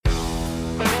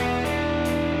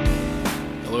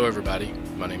Hello, everybody.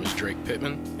 My name is Drake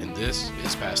Pittman, and this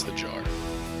is Pass the Jar.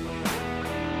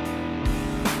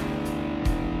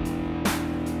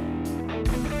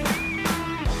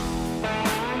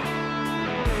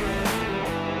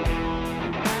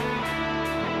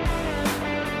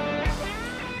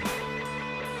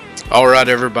 All right,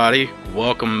 everybody.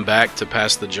 Welcome back to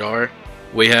Pass the Jar.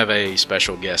 We have a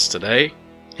special guest today.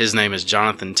 His name is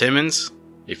Jonathan Timmons.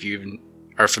 If you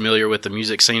are familiar with the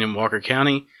music scene in Walker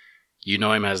County, you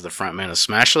know him as the frontman of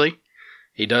Smashley.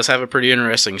 He does have a pretty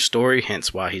interesting story,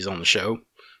 hence why he's on the show.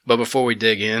 But before we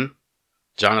dig in,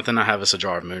 Jonathan, I have us a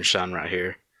jar of moonshine right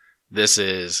here. This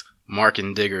is Mark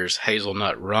and Digger's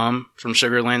Hazelnut Rum from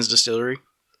Sugarlands Distillery.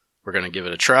 We're going to give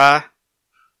it a try,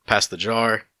 pass the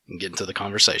jar, and get into the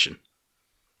conversation.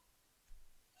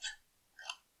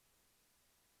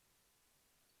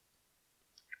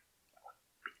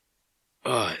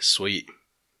 Oh, it's sweet.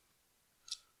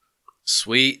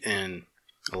 Sweet and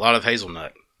a lot of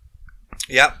hazelnut.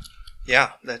 Yeah,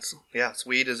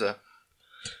 sweet is a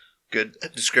good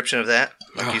description of that.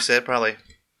 Like you said, probably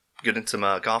good in some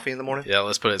coffee in the morning. Yeah,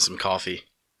 let's put in some coffee.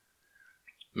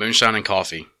 Moonshine and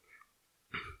coffee.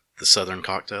 The Southern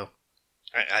cocktail.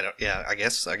 I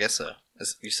guess so.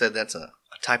 You said that's a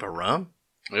type of rum?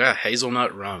 Yeah,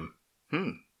 hazelnut rum.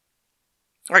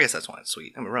 I guess that's why it's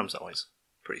sweet. I mean, rum's always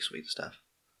pretty sweet stuff.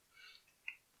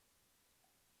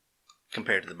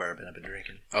 Compared to the bourbon I've been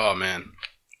drinking. Oh, man.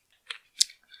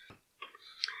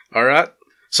 All right.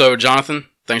 So, Jonathan,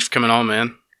 thanks for coming on,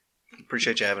 man.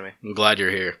 Appreciate you having me. I'm glad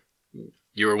you're here.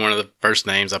 You were one of the first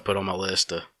names I put on my list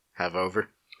to have over.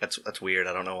 That's weird.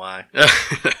 I don't know why.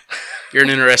 You're an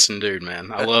interesting dude,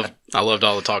 man. I loved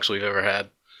all the talks we've ever had.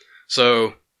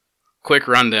 So, quick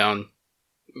rundown.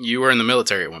 You were in the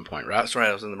military at one point, right? That's right.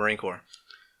 I was in the Marine Corps.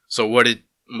 So,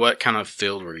 what kind of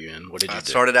field were you in? What did you do? I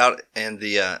started out in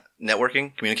the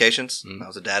networking, communications. Mm-hmm. I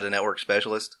was a data network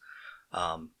specialist,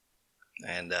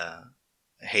 and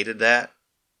hated that.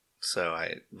 So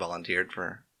I volunteered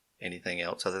for anything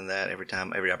else other than that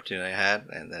every opportunity I had,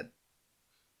 and that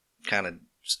kind of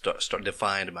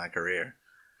defined my career.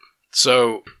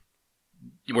 So,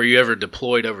 were you ever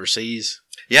deployed overseas?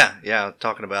 Yeah.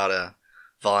 Talking about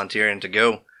volunteering to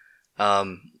go.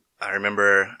 I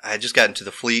remember I had just gotten to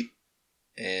the fleet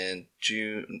in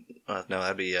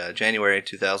January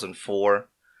 2004.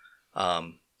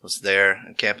 Was there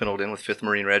in Camp Pendleton with 5th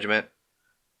Marine Regiment,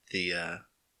 the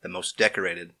most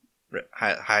decorated,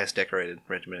 highest decorated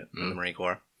regiment in the Marine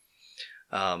Corps.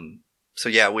 So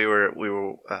yeah, we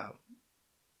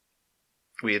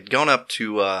had gone up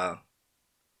to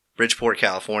Bridgeport,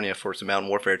 California for some mountain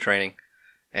warfare training,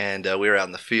 and we were out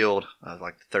in the field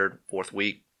like the 3rd, 4th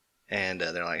week, and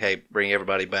they're like, "Hey, bring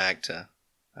everybody back to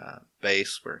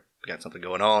base. We got something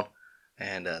going on."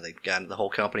 And they got the whole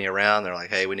company around. They're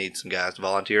like, "Hey, we need some guys to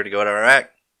volunteer to go to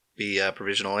Iraq, be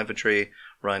provisional infantry,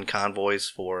 run convoys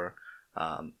for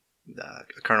a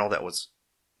colonel that was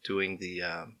doing the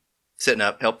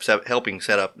helping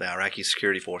set up the Iraqi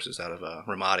security forces out of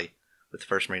Ramadi with the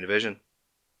 1st Marine Division."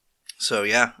 So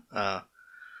yeah,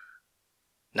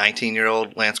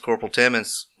 19-year-old Lance Corporal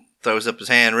Timmons throws up his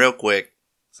hand real quick.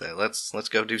 So let's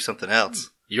go do something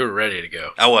else. You were ready to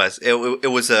go. I was. It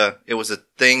was a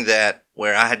thing that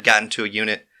where I had gotten to a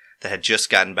unit that had just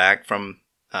gotten back from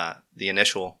the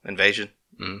initial invasion.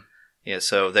 Mm-hmm. Yeah,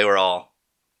 so they were all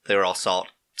salt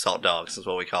dogs is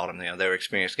what we called them. You know, they were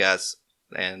experienced guys,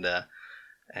 and I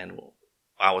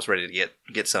was ready to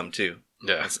get some too.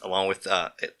 Yeah. Along with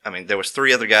there was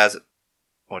three other guys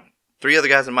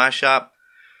in my shop,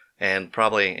 and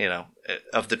probably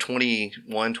of the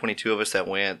 21, 22 of us that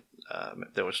went,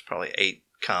 there was probably 8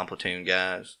 comm platoon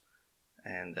guys,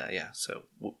 and so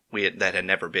that had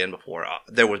never been before.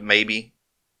 There was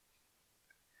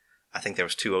I think there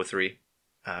was 203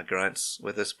 grunts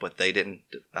with us, but they didn't.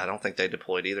 I don't think they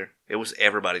deployed either. It was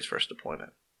everybody's first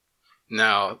deployment.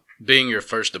 Now, being your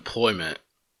first deployment,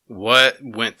 what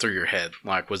went through your head?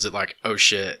 Like, was it like, oh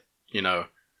shit,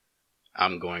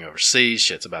 I'm going overseas,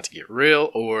 shit's about to get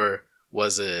real, or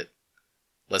was it,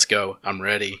 let's go, I'm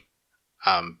ready,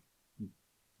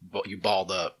 you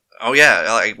balled up? Oh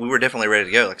yeah, we were definitely ready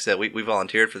to go. Like I said, we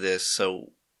volunteered for this,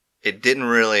 so it didn't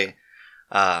really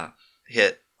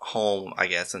hit home, I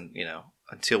guess, and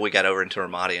until we got over into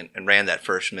Ramadi and ran that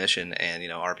first mission, and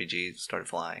RPGs started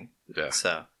flying. Yeah.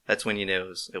 So that's when it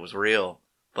was real.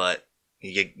 But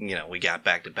we got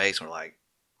back to base, and we're like,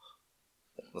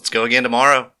 let's go again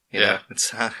tomorrow.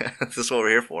 This is what we're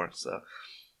here for. So,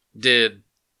 did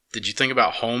you think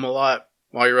about home a lot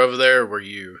while you were over there? Or were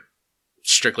you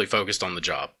strictly focused on the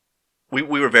job? We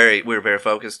were very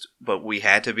focused, but we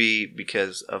had to be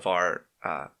because of our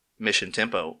mission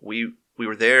tempo. We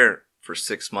were there for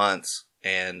 6 months,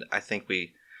 and I think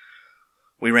we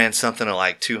ran something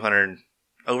like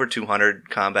over 200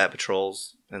 combat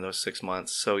patrols in those 6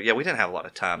 months. So yeah, we didn't have a lot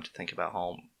of time to think about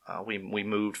home. We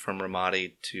moved from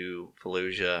Ramadi to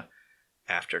Fallujah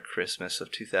after Christmas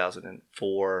of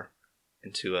 2004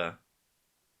 into a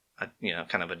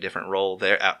kind of a different role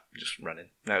there. Just running,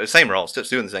 no, the same role, still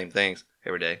doing the same things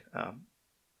every day,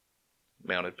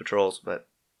 mounted patrols, but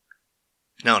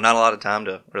no, not a lot of time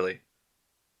to really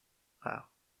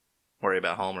worry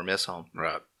about home or miss home.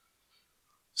 Right.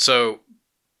 So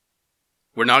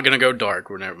we're not going to go dark.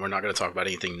 We're not going to talk about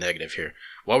anything negative here.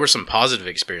 What were some positive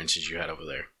experiences you had over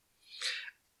there?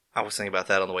 I was thinking about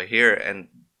that on the way here, and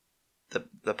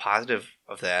the positive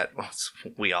of that was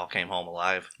we all came home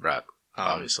alive. Right.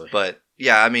 Obviously. But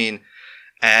yeah, I mean,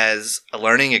 as a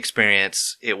learning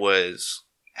experience, it was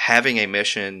having a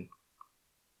mission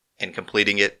and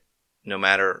completing it, no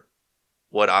matter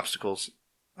what obstacles,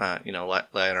 lay in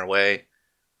our way.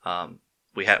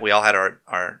 We all had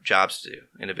our jobs to do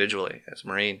individually as a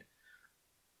Marine,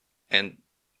 and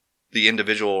the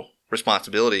individual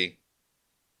responsibility,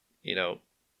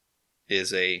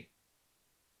 is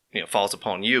falls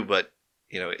upon you. But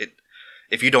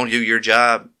if you don't do your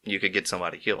job, you could get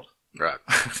somebody killed. Right.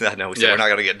 I know we said we're not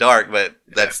going to get dark, but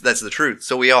that's the truth.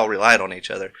 So we all relied on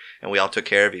each other, and we all took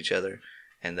care of each other,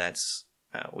 and that's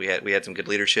we had some good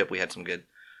leadership. We had some good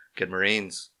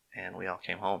Marines, and we all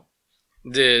came home.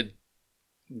 Did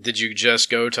you just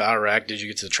go to Iraq? Did you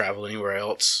get to travel anywhere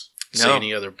else? No. See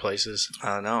any other places?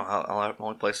 No. The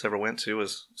only place I ever went to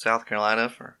was South Carolina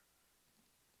for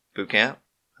boot camp,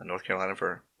 and North Carolina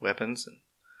for weapons, and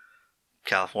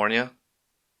California.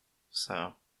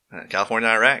 So California,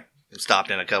 Iraq.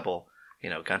 Stopped in a couple,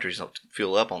 countries to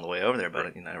fuel up on the way over there,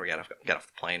 but never got off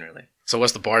the plane really. So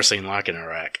what's the bar scene like in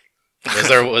Iraq? Was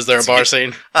there a bar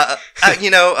scene?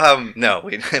 No,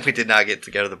 we did not get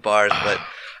to go to the bars, but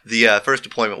the first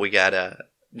deployment we got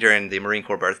during the Marine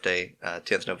Corps birthday,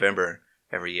 10th November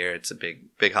every year. It's a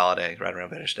big holiday right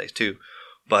around Veterans Day too.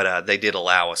 But they did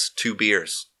allow us 2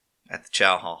 beers at the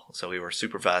chow hall, so we were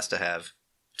supervised to have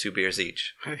 2 beers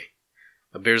each. Hey,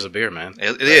 a beer's a beer, man.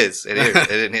 It is, and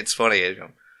it's funny.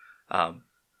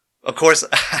 Of course,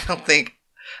 I don't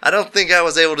think I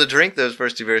was able to drink those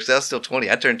first 2 beers. I was still 20.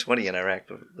 I turned 20 in Iraq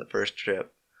the first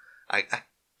trip. I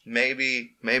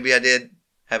maybe I did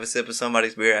have a sip of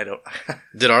somebody's beer. I don't.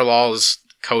 Did our laws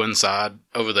coincide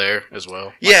over there as well?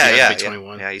 Like Yeah. you had to be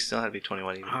 21? Yeah, you still had to be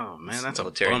 21. Even. Oh man, that's a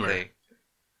military bummer. thing.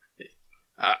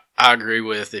 I agree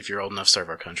with, if you're old enough to serve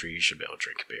our country, you should be able to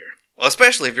drink a beer. Well,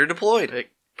 especially if you're deployed. Hey,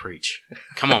 preach.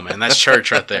 Come on, man. That's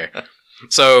church right there.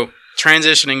 So,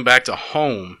 transitioning back to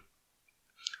home,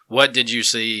 what did you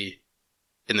see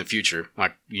in the future?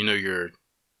 Like, your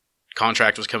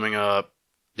contract was coming up.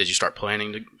 Did you start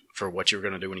planning for what you were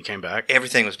going to do when you came back?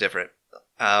 Everything was different.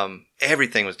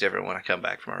 Everything was different when I come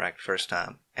back from Iraq the first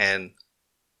time, and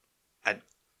I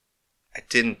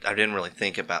didn't really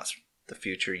think about the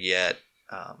future yet.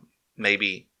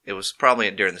 Maybe it was probably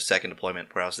during the second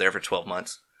deployment where I was there for 12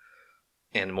 months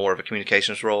in more of a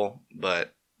communications role.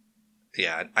 But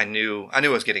yeah, I knew I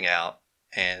was getting out,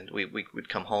 and we would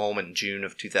come home in June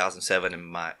of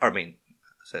 2007.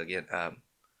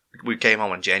 We came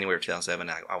home in January of 2007.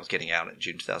 I was getting out in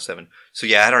June 2007. So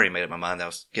yeah, I'd already made up my mind that I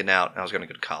was getting out and I was going to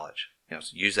go to college. So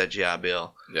use that GI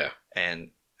Bill. Yeah. And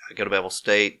go to Bevel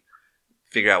State,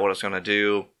 figure out what I was going to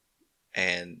do,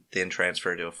 and then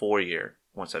transfer to a 4-year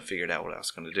once I figured out what I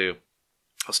was going to do.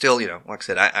 I was still, like I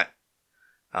said, I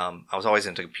was always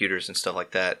into computers and stuff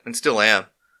like that, and still am.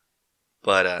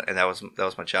 But and that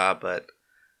was my job, but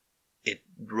I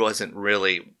wasn't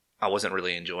really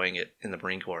enjoying it in the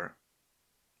Marine Corps.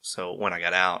 So when I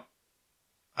got out,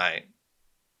 I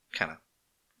kind of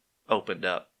opened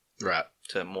up right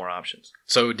to more options.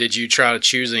 So did you try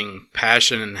choosing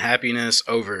passion and happiness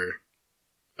over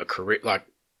a career, like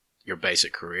your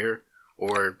basic career?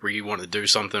 Or were you wanting to do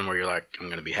something where you're like, I'm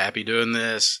going to be happy doing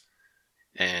this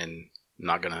and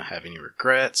not going to have any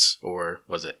regrets? Or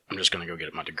was it, I'm just going to go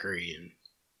get my degree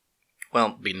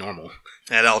and be normal?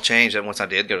 That all changed. And once I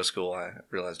did go to school, I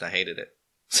realized I hated it.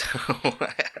 So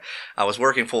I was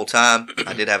working full time.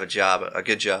 I did have a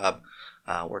good job,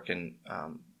 working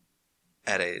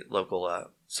at a local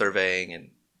surveying and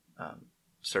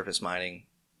surface mining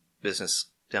business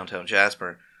downtown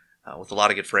Jasper, with a lot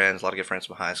of good friends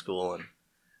from high school,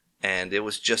 and it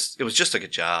was just a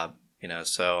good job,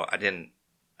 So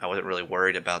I wasn't really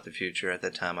worried about the future at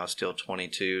that time. I was still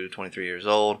 22, 23 years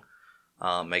old,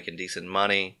 making decent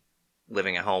money,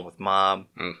 living at home with mom.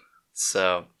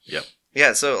 So yep.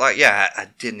 Yeah, so I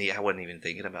wasn't even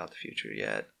thinking about the future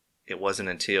yet. It wasn't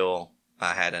until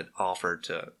I had an offer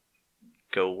to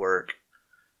go work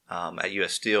at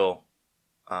U.S. Steel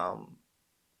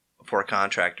for a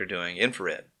contractor doing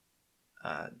infrared,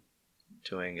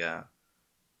 doing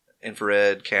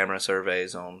infrared camera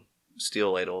surveys on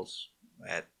steel ladles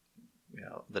at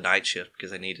the night shift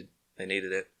because they needed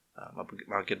it.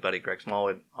 My good buddy Greg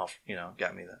Smallwood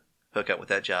got me the hook up with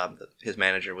that job. His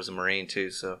manager was a Marine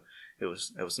too, so it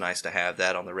was nice to have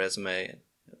that on the resume, and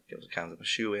it was kind of a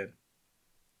shoe in.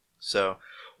 So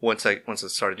once I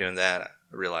started doing that, I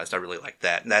realized I really liked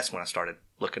that, and that's when I started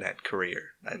looking at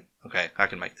career. I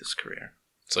can make this career.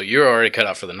 So you were already cut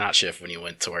out for the night shift when you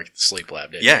went to work at the sleep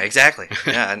lab, didn't you? Yeah, exactly.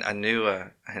 Yeah, I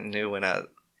knew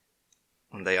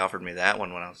when they offered me that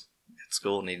one when I was at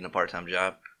school needing a part-time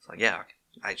job. It's like, yeah,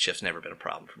 night shift's never been a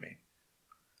problem for me.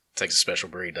 It takes a special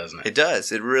breed, doesn't it? It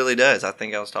does. It really does. I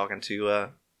think I was talking to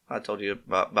I told you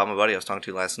about my buddy I was talking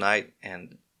to last night,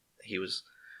 and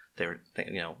they were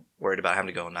worried about having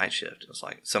to go on night shift. It's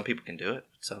like some people can do it.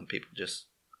 Some people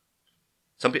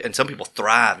some people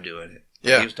thrive doing it.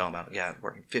 Yeah. He was talking about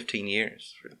working 15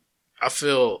 years. I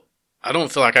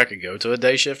don't feel like I could go to a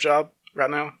day shift job right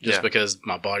now just because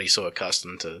my body's so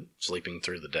accustomed to sleeping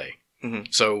through the day.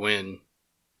 Mm-hmm. So when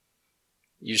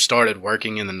you started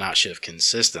working in the night shift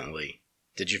consistently,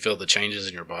 did you feel the changes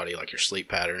in your body, like your sleep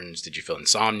patterns? Did you feel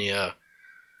insomnia?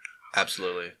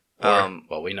 Absolutely. Or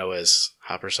what we know as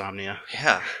hypersomnia?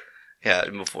 Yeah. Yeah,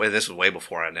 this was way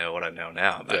before I know what I know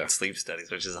now about sleep studies,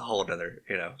 which is a whole other,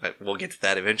 we'll get to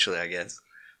that eventually, I guess.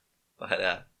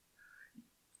 But,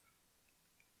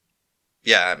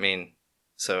 yeah, I mean,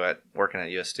 so working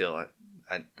at U.S. Steel,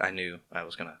 I knew I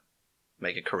was going to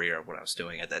make a career of what I was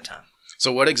doing at that time.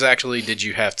 So what exactly did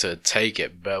you have to take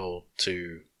at Bevel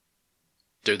to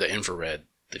do the infrared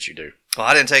that you do? Well,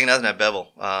 I didn't take nothing at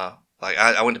Bevel. I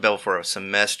went to Bevel for a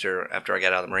semester after I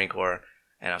got out of the Marine Corps,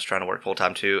 and I was trying to work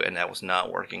full-time too, and that was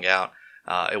not working out.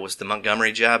 It was the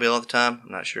Montgomery GI Bill at the time.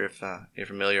 I'm not sure if you're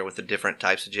familiar with the different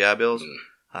types of GI Bills.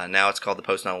 Now it's called the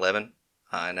Post 9/11.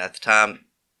 And at the time,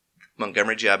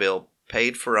 Montgomery GI Bill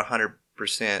paid for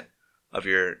 100% of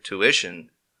your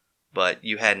tuition, but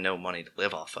you had no money to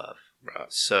live off of.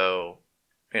 Right. So,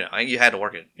 you had to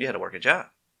work a job.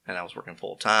 And I was working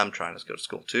full-time, trying to go to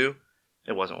school too.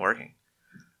 It wasn't working.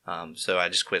 So I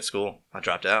just quit school. I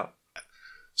dropped out.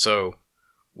 So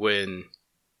when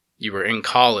you were in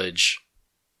college,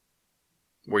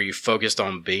 were you focused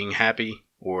on being happy,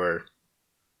 or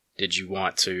did you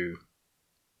want to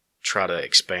try to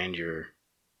expand your,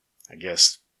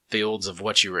 fields of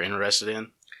what you were interested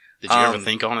in? Did you ever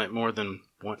think on it more than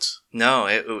once? No,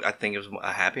 I think it was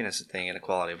a happiness thing and a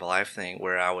quality of life thing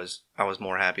where I was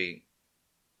more happy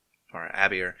or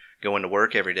happier going to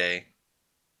work every day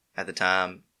at the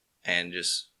time and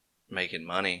just making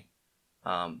money.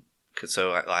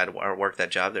 So I worked that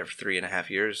job there for 3.5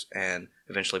 years and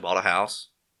eventually bought a house.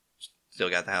 Still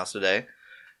got the house today.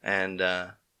 And,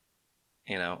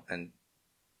 and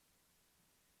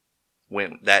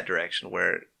went that direction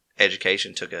where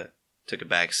education took a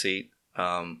back seat.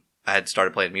 I had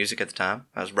started playing music at the time.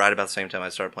 I was right about the same time I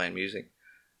started playing music.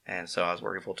 And so I was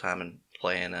working full time and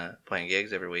playing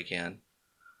gigs every weekend.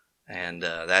 And,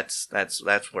 that's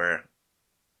where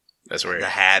the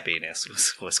happiness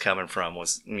was coming from,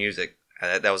 was music.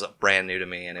 That was brand new to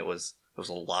me, and it was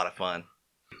a lot of fun.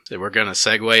 So we're going to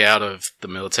segue out of the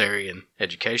military and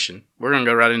education. We're going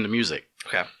to go right into music.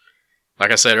 Okay.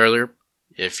 Like I said earlier,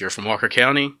 if you're from Walker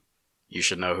County, you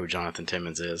should know who Jonathan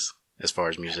Timmons is as far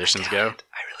as musicians go.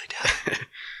 I really do.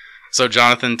 So,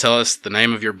 Jonathan, tell us the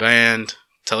name of your band,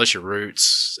 tell us your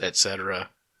roots, etc.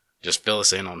 Just fill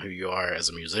us in on who you are as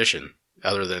a musician,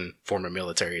 other than former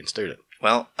military and student.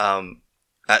 Well,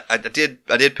 I did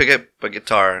pick up a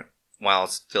guitar while I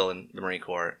was still in the Marine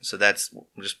Corps, so that's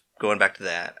just going back to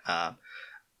that.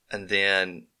 And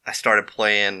then I started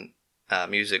playing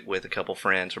music with a couple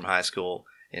friends from high school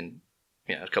in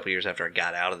a couple years after I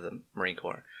got out of the Marine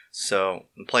Corps. So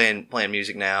I'm playing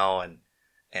music now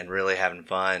and really having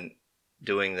fun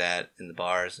doing that in the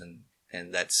bars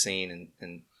and that scene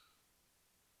and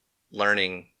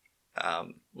learning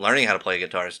how to play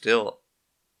guitar still.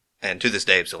 And to this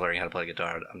day, I'm still learning how to play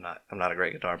guitar. I'm not a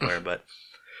great guitar player, but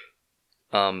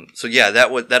so yeah,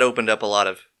 that opened up a lot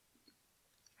of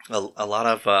I'm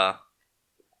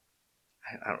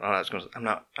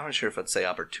not sure if I'd say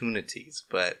opportunities,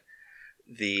 but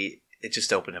it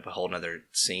just opened up a whole nother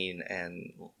scene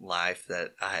and life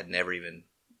that I had never even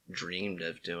dreamed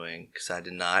of doing, because I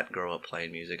did not grow up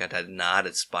playing music. I did not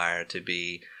aspire to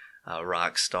be a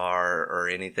rock star or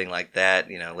anything like that,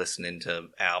 listening to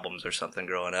albums or something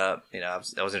growing up. I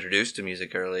was introduced to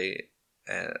music early.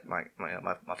 My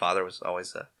father was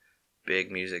always a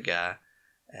big music guy.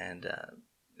 and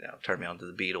turned me on to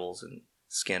the Beatles and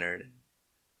Skinner and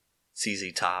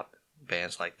ZZ Top,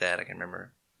 bands like that. I can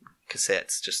remember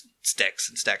cassettes, just stacks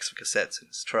and stacks of cassettes in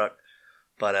his truck.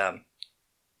 But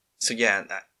so yeah,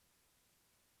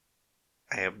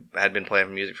 I had been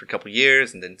playing music for a couple of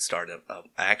years, and then started an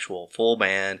actual full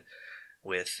band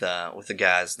with the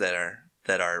guys that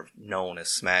are known as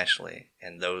Smashley,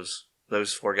 and those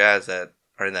 4 guys that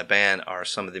are in that band are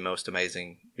some of the most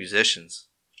amazing musicians.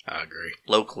 I agree.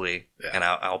 Locally, yeah. And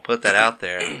I'll put that out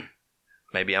there.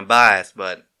 Maybe I'm biased,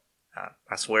 but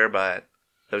I swear by it.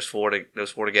 Those four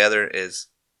together is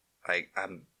like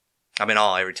I'm in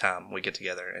awe every time we get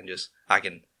together, and just I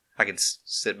can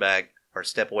sit back or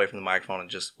step away from the microphone and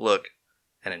just look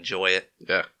and enjoy it.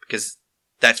 Yeah, because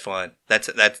that's fun. That's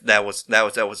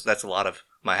a lot of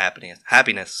my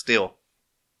happiness still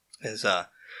is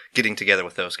getting together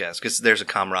with those guys, because there's a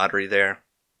camaraderie there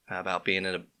about being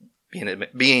in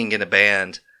a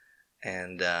band,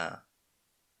 and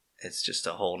it's just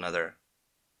a whole nother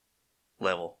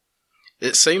level.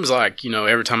 It seems like,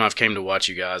 every time I've came to watch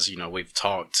you guys, we've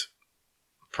talked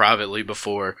privately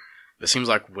before. It seems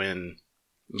like when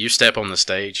you step on the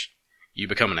stage, you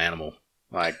become an animal.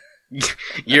 Like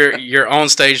your on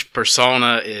stage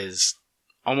persona is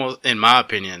almost, in my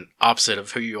opinion, opposite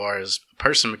of who you are as a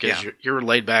person, because you're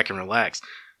laid back and relaxed,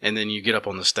 and then you get up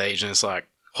on the stage and it's like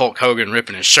Hulk Hogan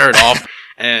ripping his shirt off,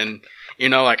 and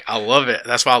I love it.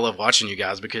 That's why I love watching you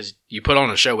guys, because you put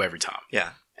on a show every time.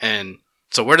 Yeah. And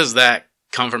so where does that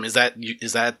come from? Is that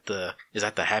the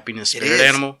happiness spirit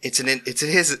animal? It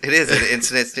is.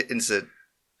 It's an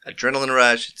adrenaline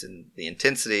rush. It's in the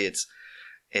intensity.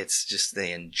 It's just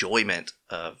the enjoyment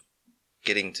of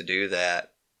getting to do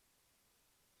that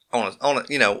on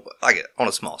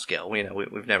a small scale.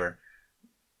 We've never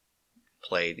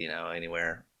played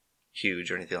anywhere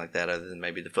huge or anything like that, other than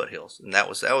maybe the Foothills, and that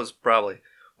was probably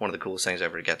one of the coolest things I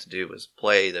ever got to do, was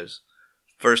play those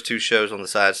first 2 shows on the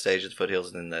side stage at the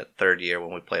Foothills, and then that third year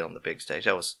when we played on the big stage.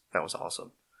 That was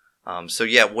awesome. So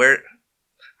yeah,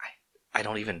 I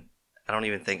don't even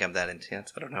think I'm that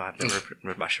intense. I don't know. I've never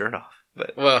ripped my shirt off.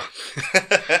 But well,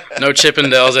 no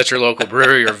Chippendales at your local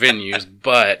brewery or venues,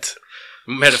 but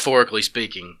metaphorically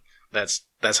speaking, that's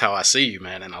how I see you,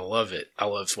 man, and I love it. I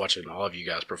love watching all of you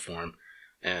guys perform,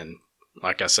 and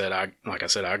like I said, I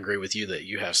agree with you that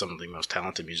you have some of the most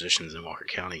talented musicians in Walker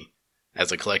County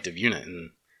as a collective unit.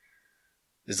 And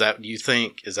is that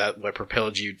what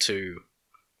propelled you to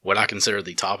what I consider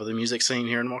the top of the music scene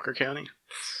here in Walker County?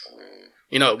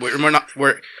 We're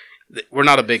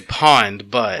not a big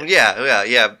pond, but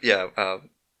yeah.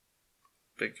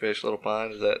 Big fish, little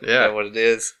pond. Is that what it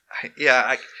is?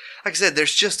 Like I said,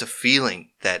 there's just a feeling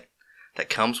that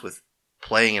comes with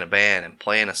playing in a band and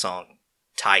playing a song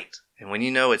tight. And when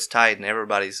it's tight and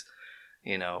everybody's,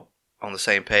 on the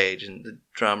same page, and the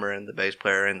drummer and the bass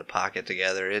player in the pocket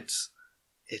together, it's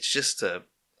just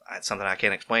something I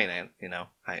can't explain. And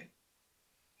I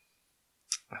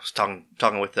was talking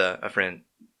with a friend,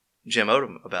 Jim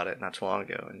Odom, about it not too long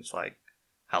ago, and it's like,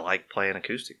 I like playing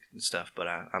acoustic and stuff, but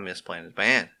I miss playing in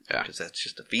band, because that's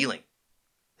just a feeling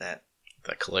that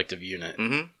collective unit.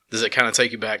 Mm-hmm. Does it kind of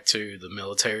take you back to the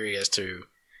military, as to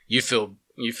you feel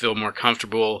more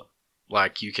comfortable,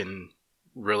 like you can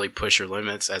really push your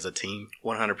limits as a team?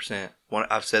 100%.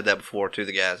 I've said that before to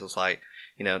the guys. It's like,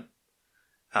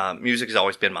 music has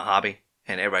always been my hobby,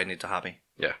 and everybody needs a hobby.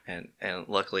 Yeah. And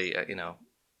luckily,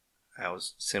 I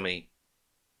was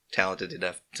semi-talented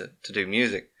enough to do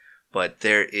music, but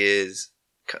there is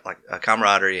like a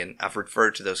camaraderie, and I've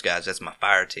referred to those guys as my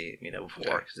fire team,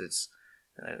 before, because it's,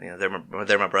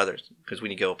 they're my brothers. Because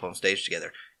when you go up on stage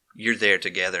together, you're there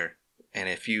together, and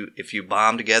if you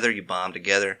bomb together, you bomb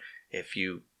together. If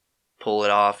you pull it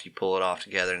off, you pull it off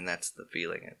together, and that's the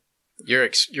feeling. You're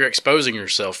exposing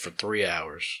yourself for 3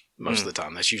 hours most of the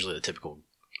time. That's usually the typical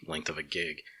length of a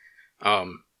gig.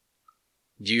 Do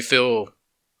you feel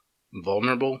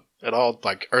vulnerable at all?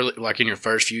 Like in your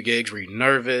first few gigs, were you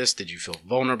nervous? Did you feel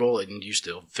vulnerable? And do you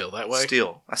still feel that way?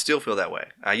 I still feel that way.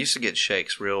 I used to get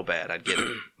shakes real bad. I'd get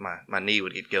my knee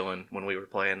would get going when we were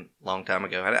playing a long time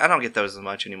ago. I don't get those as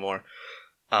much anymore.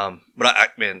 But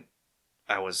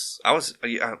I was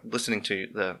listening to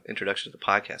the introduction to the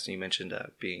podcast, and you mentioned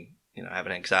being,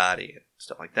 having anxiety and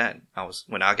stuff like that.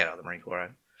 When I got out of the Marine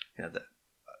Corps,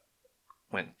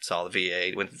 went through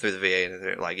the VA, and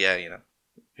they're like,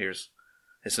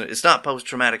 it's not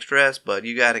post-traumatic stress, but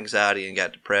you got anxiety and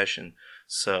got depression,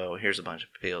 so here's a bunch of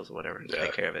pills or whatever to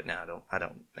take care of it. Now I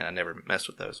don't, and I never messed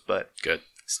with those, but good.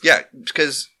 Yeah,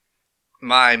 because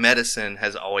my medicine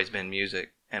has always been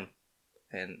music, and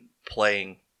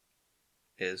playing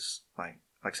is like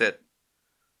I said,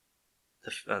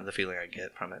 the feeling I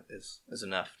get from it is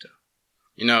enough to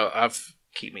I've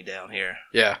keep me down here.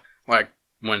 Yeah, like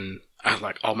when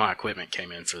all my equipment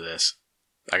came in for this,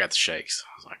 I got the shakes.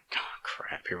 I was like, oh,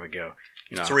 crap, here we go.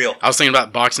 It's real. I was thinking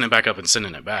about boxing it back up and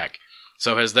sending it back.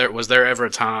 So was there ever a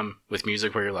time with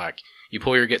music where you're like, you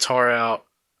pull your guitar out,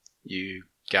 you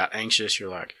got anxious, you're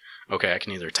like, okay, I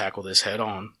can either tackle this head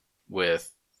on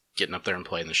with getting up there and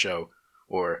playing the show,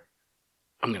 or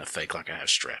I'm going to fake like I have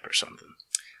strep or something?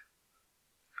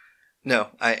 No,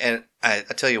 I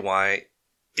tell you why.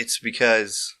 It's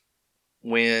because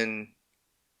when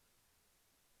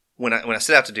I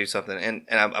set out to do something, and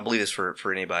I believe this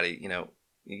for anybody,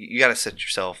 you got to set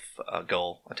yourself a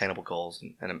goal, attainable goals,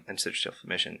 and set yourself a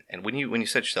mission. And when you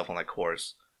set yourself on that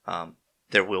course,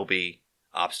 there will be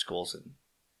obstacles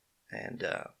and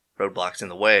roadblocks in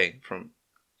the way from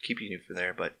keeping you from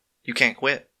there. But you can't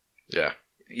quit. Yeah,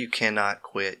 you cannot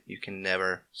quit. You can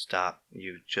never stop.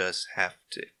 You just have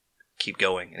to keep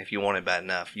going. And if you want it bad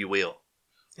enough, you will.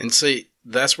 And see,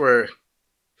 that's where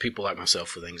people like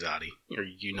myself with anxiety, or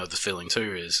the feeling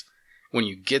too, is when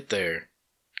you get there,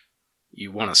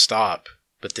 you want to stop,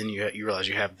 but then you realize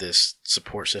you have this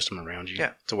support system around you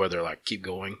to where they're like, keep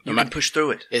going. You can push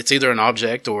through it. It's either an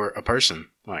object or a person.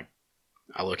 Like,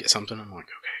 I look at something, I'm like,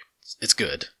 okay, it's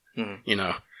good.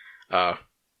 Mm-hmm. I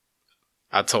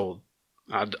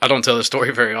don't tell this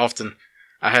story very often.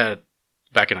 I had,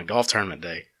 back in a golf tournament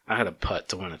day, I had a putt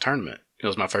to win a tournament. It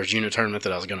was my first junior tournament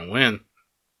that I was going to win,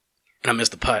 and I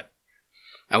missed the putt.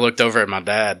 I looked over at my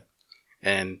dad,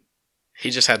 and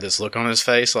he just had this look on his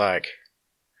face like,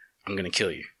 I'm going to kill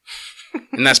you.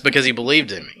 And that's because he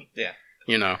believed in me. Yeah.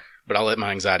 But I let my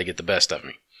anxiety get the best of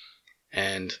me.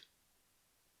 And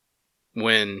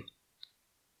when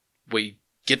we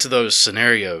get to those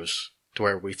scenarios to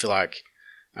where we feel like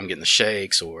I'm getting the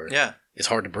shakes or it's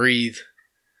hard to breathe,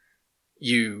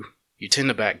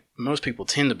 most people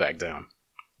tend to back down.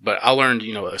 But I learned,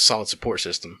 a solid support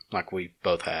system like we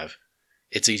both have,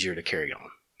 it's easier to carry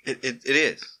on. It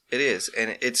is. It is.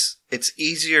 And it's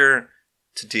easier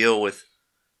to deal with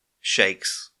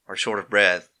shakes or short of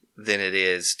breath than it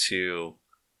is to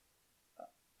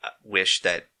wish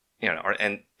that,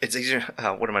 and it's easier.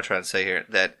 What am I trying to say here?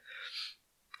 That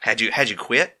had you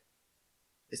quit,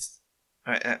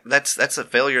 that's a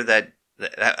failure that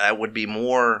would be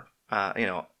more,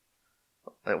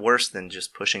 worse than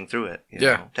just pushing through it.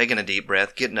 Taking a deep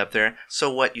breath, getting up there.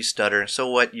 So what? You stutter. So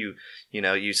what? You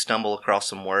stumble across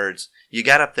some words. You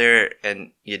got up there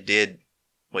and you did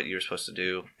what you were supposed to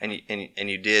do, and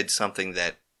you did something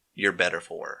that you're better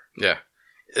for. Yeah,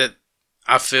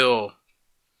 I feel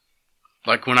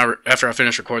like after I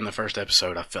finished recording the first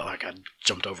episode, I felt like I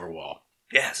jumped over a wall.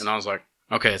 Yes, and I was like,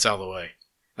 okay, it's out of the way.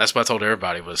 That's what I told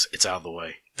everybody was, it's out of the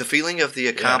way. The feeling of the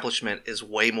accomplishment is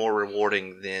way more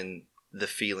rewarding than the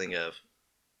feeling of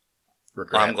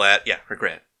regret. Well, I'm glad. Yeah,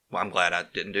 regret. Well, I'm glad I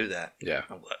didn't do that. Yeah,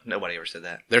 nobody ever said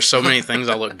that. There's so many things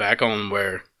I look back on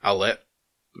where I let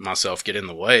myself get in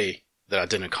the way that I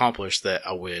didn't accomplish that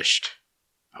I wished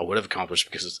I would have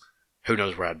accomplished, because who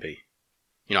knows where I'd be.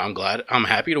 I'm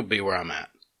happy to be where I'm at,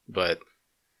 but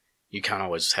you kind of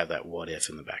always have that what if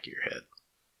in the back of your head.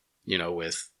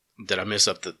 With, did I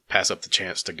pass up the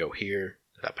chance to go here?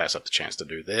 Did I pass up the chance to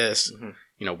do this?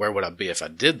 Mm-hmm. Where would I be if I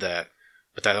did that?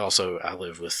 But that also, I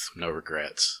live with no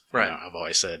regrets. Right. I've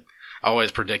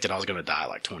always predicted I was going to die at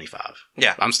like 25.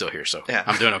 Yeah. I'm still here, so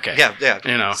I'm doing okay. Yeah.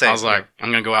 Same. I was like,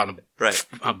 I'm going to go out in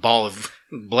a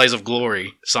blaze of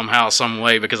glory somehow, some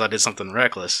way, because I did something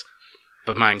reckless.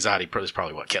 But my anxiety is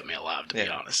probably what kept me alive, to be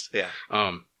honest. Yeah.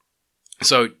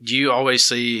 So do you always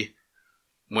see,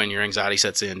 when your anxiety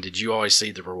sets in, did you always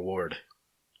see the reward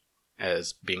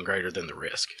as being greater than the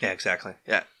risk? Yeah, exactly.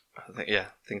 Yeah. I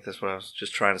think that's what I was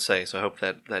just trying to say. So I hope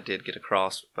that did get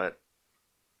across. But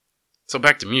so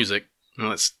back to music.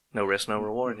 Let's no risk, no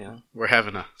reward. We're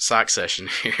having a psych session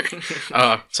here.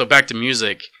 So back to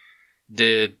music.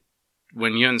 When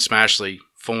you and Smashley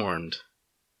formed,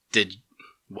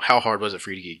 how hard was it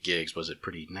for you to get gigs? Was it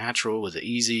pretty natural? Was it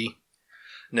easy?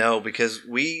 No, because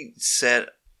we set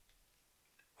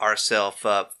ourselves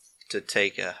up to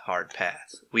take a hard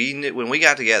path. When we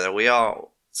got together, we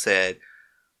all said,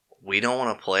 we don't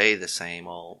want to play the same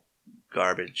old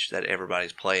garbage that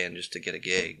everybody's playing just to get a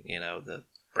gig. The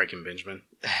Breaking Benjamin.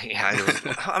 Yeah,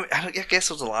 I guess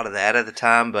there was a lot of that at the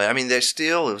time, but I mean, it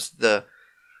was the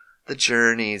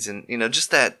journeys and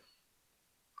just that.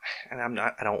 And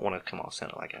I don't want to come off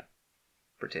sounding like a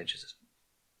pretentious,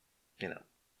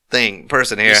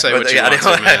 person here. You say what you want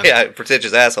to, man. Yeah,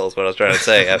 pretentious asshole is what I was trying to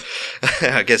say.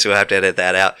 I guess you'll have to edit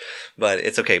that out, but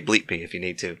it's okay. Bleep me if you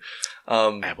need to.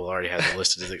 Apple already has it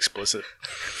listed as explicit.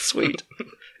 Sweet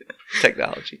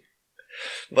technology,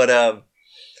 but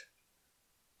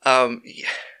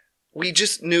we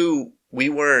just knew we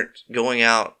weren't going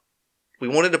out. We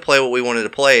wanted to play what we wanted to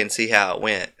play and see how it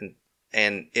went,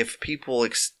 and if people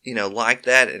liked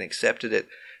that and accepted it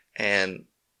and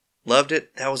loved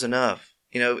it, that was enough.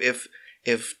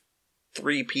 If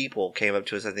 3 people came up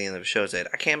to us at the end of the show and said,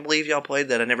 "I can't believe y'all played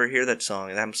that. I never hear that song,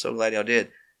 and I'm so glad y'all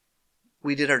did."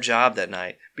 We did our job that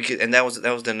night, and that was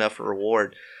enough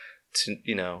reward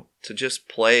to just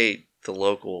play the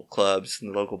local clubs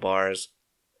and the local bars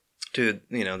to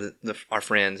our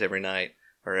friends every night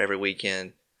or every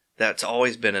weekend. That's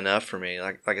always been enough for me.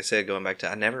 Like I said, going back to,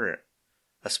 I never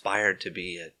aspired to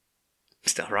be a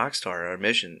rock star or a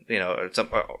mission, or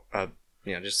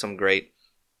just some great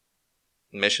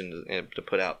mission to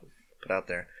put out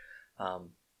there.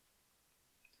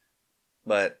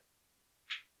 But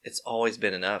it's always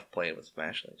been enough playing with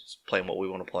Smashley, just playing what we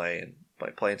want to play and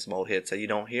playing some old hits that you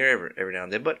don't hear every now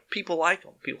and then, but people like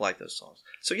them. People like those songs.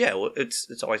 So yeah,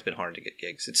 it's always been hard to get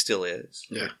gigs. It still is.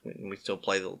 Yeah, we still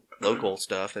play the local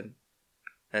stuff, and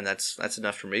that's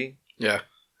enough for me. Yeah.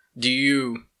 Do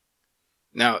you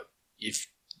now, if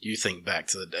you think back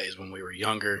to the days when we were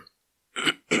younger,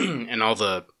 and all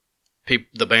the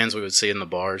bands we would see in the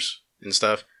bars and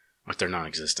stuff, like, they're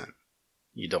non-existent.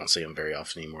 You don't see them very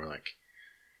often anymore. Like,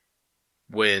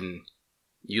 when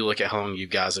you look at how long you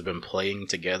guys have been playing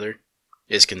together,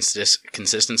 is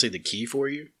consistency the key for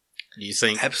you? Do you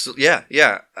think? Absolutely,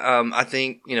 yeah. I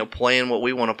think playing what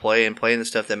we want to play and playing the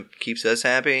stuff that keeps us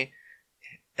happy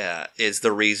is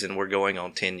the reason we're going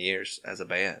on 10 years as a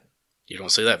band. You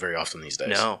don't see that very often these days.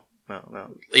 No.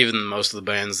 Even most of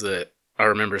the bands that I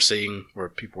remember seeing where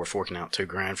people were forking out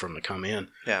 $2,000 for them to come in.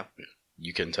 Yeah.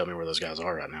 You couldn't tell me where those guys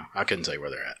are right now. I couldn't tell you where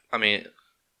they're at. I mean,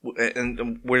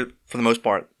 and we're, for the most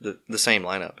part, the same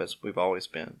lineup as we've always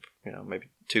been. Maybe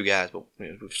 2 guys, but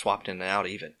we've swapped in and out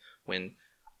even when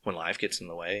life gets in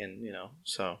the way, and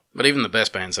so. But even the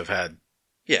best bands have had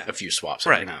a few swaps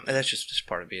every right now and then. And that's just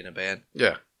part of being a band.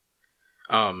 Yeah.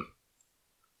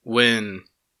 When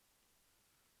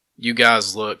you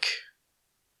guys look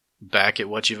back at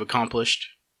what you've accomplished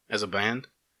as a band,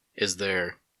 is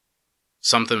there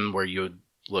something where you would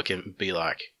look and be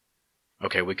like,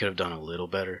 okay, we could have done a little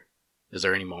better? Is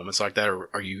there any moments like that, or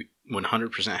are you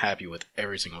 100% happy with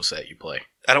every single set you play?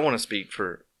 I don't want to speak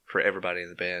for everybody in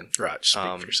the band. Right, just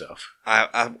speak for yourself.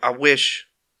 I wish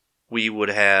we would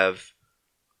have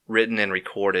written and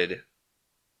recorded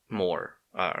more.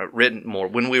 Written more.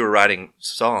 When we were writing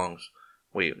songs,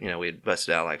 we had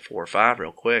busted out like 4 or 5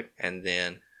 real quick, and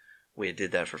then we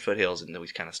did that for Foothills, and then we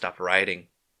kind of stopped writing.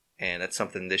 And that's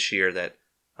something this year that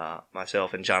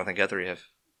myself and Jonathan Guthrie have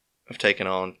taken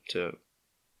on to.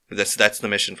 That's the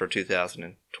mission for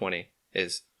 2020,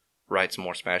 is write some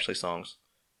more Smashley songs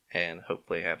and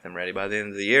hopefully have them ready by the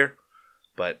end of the year.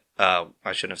 But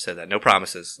I shouldn't have said that. No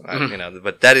promises.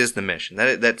 But that is the mission.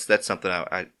 That's something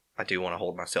I do want to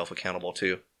hold myself accountable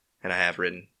to, and I have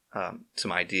written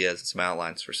some ideas and some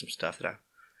outlines for some stuff that I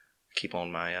keep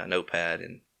on my notepad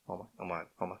and on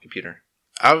my computer.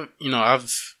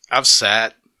 I've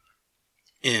sat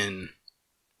in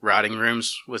writing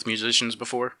rooms with musicians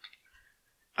before.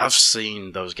 I've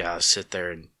seen those guys sit there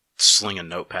and sling a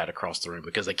notepad across the room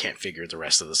because they can't figure the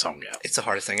rest of the song out. It's the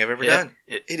hardest thing I've ever done.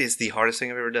 It is the hardest thing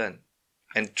I've ever done.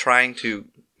 And trying to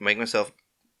make myself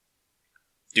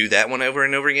do that one over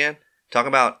and over again. Talk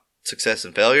about success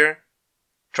and failure.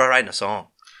 Try writing a song.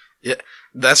 Yeah,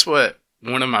 that's what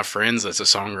one of my friends that's a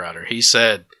songwriter, he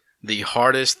said, the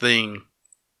hardest thing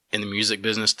in the music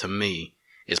business to me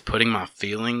is putting my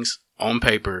feelings on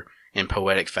paper in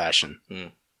poetic fashion.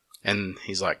 Mm. And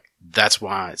he's like, that's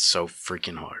why it's so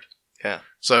freaking hard. Yeah.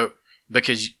 So,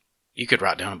 because you could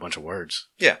write down a bunch of words.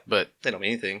 Yeah. But they don't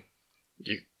mean anything.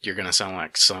 You're going to sound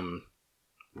like some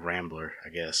rambler, I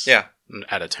guess. Yeah.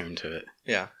 Add a tune to it.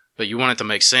 Yeah. But you want it to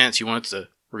make sense. You want it to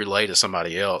relate to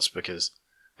somebody else, because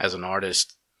as an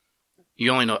artist, I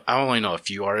only know a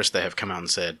few artists that have come out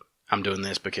and said, I'm doing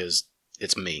this because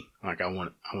it's me. Like,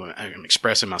 I'm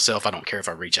expressing myself. I don't care if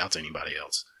I reach out to anybody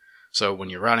else. So when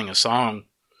you're writing a song,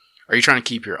 are you trying to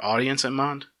keep your audience in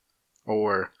mind,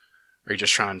 or are you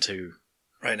just trying to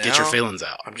get your feelings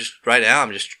out? I'm just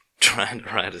trying to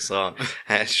write a song.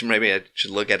 Maybe I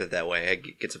should look at it that way.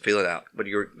 Get some feeling out. But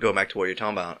you're going back to what you're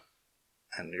talking about,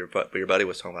 and your buddy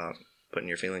was talking about putting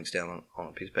your feelings down on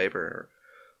a piece of paper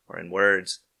or in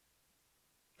words.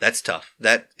 That's tough.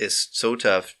 That is so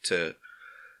tough to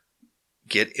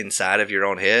get inside of your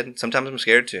own head. Sometimes I'm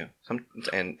scared to.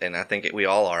 And I think we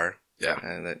all are. Yeah.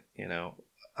 And that, you know,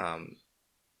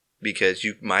 because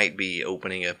you might be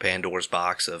opening a Pandora's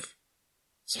box of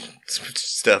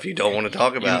stuff you don't want to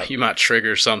talk about. You might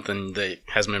trigger something that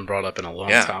hasn't been brought up in a long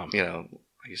time. You know,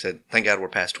 like you said, thank God we're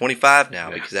past 25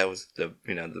 now, because that was the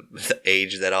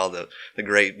age that all the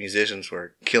great musicians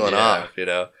were killing off, you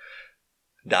know,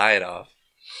 dying off.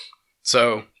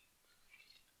 So,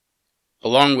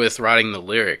 along with writing the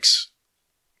lyrics,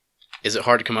 is it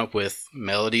hard to come up with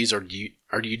melodies, or do you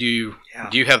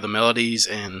have the melodies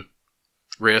and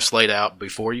riffs laid out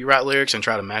before you write lyrics and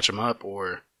try to match them up,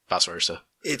 or vice versa?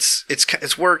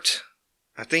 It's worked.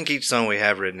 I think each song we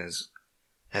have written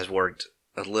has worked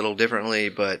a little differently,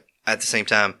 but at the same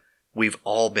time, we've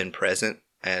all been present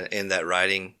and in that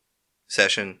writing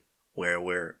session where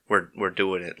we're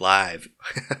doing it live.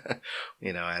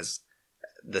 You know, as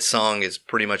the song is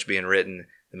pretty much being written,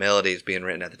 the melody is being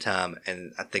written at the time,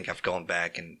 and I think I've gone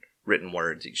back and written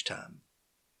words each time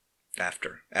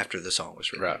after the song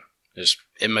was written. Right. Just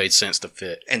it made sense to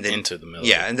fit into the melody.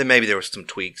 Yeah, and then maybe there was some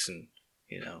tweaks and,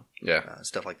 you know,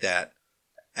 stuff like that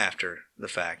after the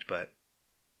fact. But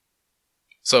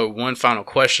so one final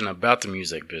question about the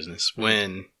music business: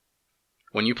 when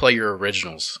you play your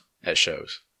originals at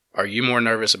shows, are you more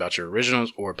nervous about your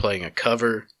originals or playing a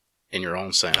cover in your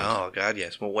own sound? Oh God,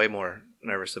 yes. Well, way more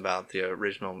nervous about the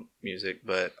original music,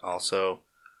 but also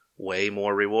way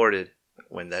more rewarded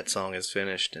when that song is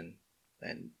finished and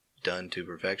done to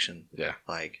perfection. Yeah,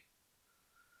 like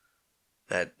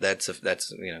that's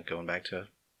you know, going back to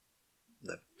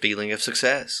the feeling of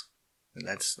success, and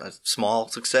that's a small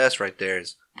success right there,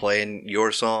 is playing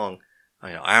your song, you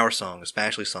know, our song,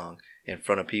 especially song, in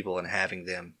front of people and having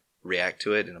them react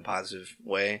to it in a positive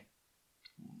way.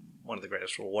 One of the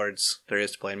greatest rewards there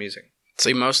is to playing music.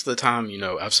 See, most of the time, you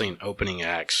know, I've seen opening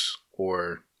acts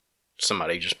or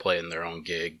somebody just playing their own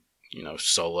gig, you know,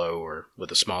 solo or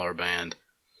with a smaller band.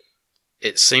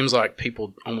 It seems like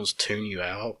people almost tune you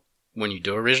out when you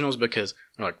do originals because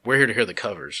they're like, we're here to hear the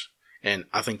covers. And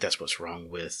I think that's what's wrong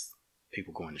with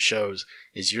people going to shows,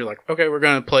 is you're like, okay, we're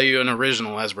going to play you an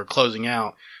original as we're closing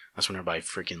out. That's when everybody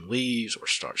freaking leaves or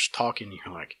starts talking.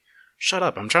 You're like, shut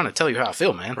up. I'm trying to tell you how I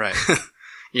feel, man. Right.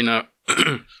 You know,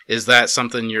 is that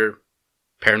something you're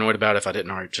paranoid about if I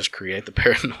didn't already just create the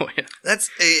paranoia? That's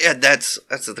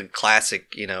the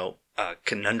classic, you know,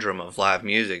 conundrum of live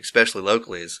music, especially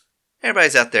locally, is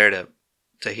everybody's out there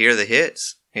to hear the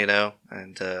hits, you know,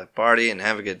 and party and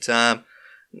have a good time.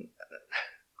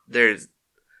 There's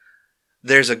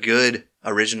a good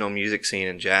original music scene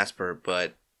in Jasper,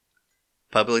 but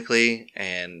publicly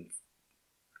and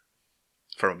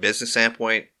from a business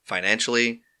standpoint,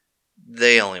 financially,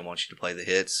 they only want you to play the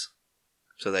hits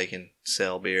so they can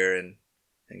sell beer and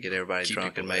get everybody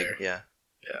drunk and make there.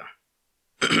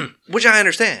 Yeah. Which I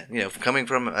understand, you know, coming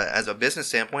from as a business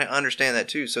standpoint, I understand that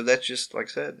too. So that's just, like I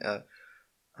said,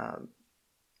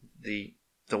 the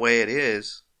way it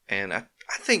is, and I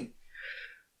think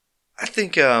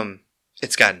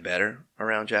it's gotten better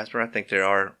around Jasper. I think there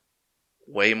are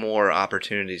way more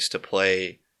opportunities to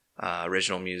play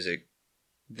original music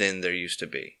than there used to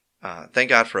be. Thank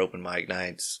God for open mic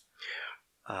nights.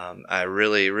 I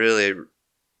really, really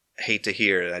hate to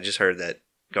hear it. I just heard that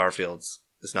Garfield's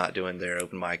is not doing their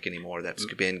open mic anymore. That's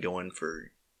been going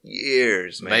for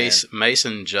years, man.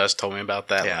 Mason just told me about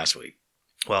that last week.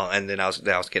 Well, and then I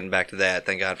was getting back to that.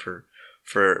 Thank God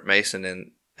for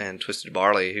Mason and Twisted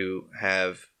Barley, who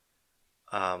have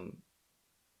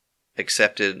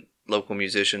accepted local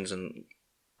musicians and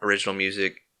original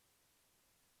music,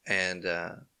 and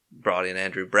brought in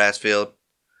Andrew Brassfield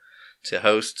to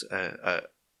host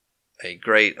a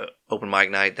great open mic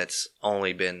night that's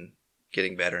only been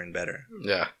getting better and better.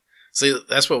 Yeah. See,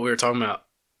 that's what we were talking about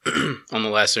on the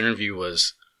last interview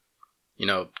was, you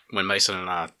know, when Mason and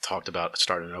I talked about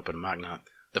starting an open mic night,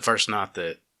 the first night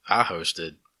that I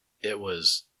hosted, it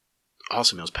was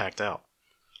awesome. It was packed out.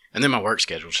 And then my work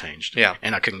schedule changed. Yeah.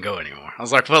 And I couldn't go anymore. I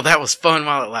was like, well, that was fun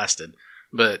while it lasted.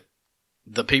 But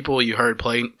the people you heard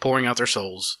pouring out their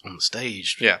souls on the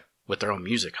stage with their own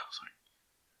music, I was like,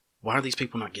 why are these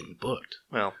people not getting booked?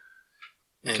 Well,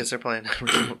 because they're playing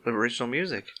original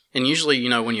music. And usually, you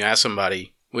know, when you ask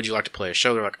somebody, would you like to play a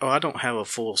show? They're like, oh, I don't have a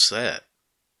full set.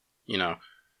 You know,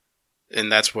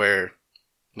 and that's where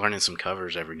learning some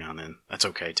covers every now and then, that's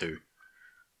okay too.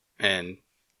 And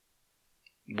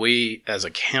we, as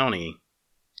a county,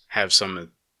 have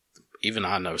even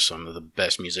I know some of the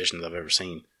best musicians I've ever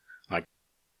seen. Like,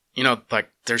 you know, like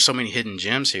there's so many hidden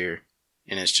gems here,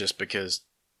 and it's just because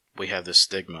we have this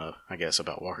stigma, I guess,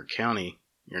 about Walker County,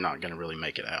 you're not going to really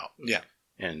make it out. Yeah.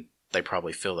 And they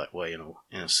probably feel that way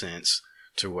in a sense,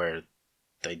 to where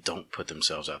they don't put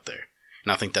themselves out there.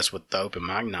 And I think that's what the open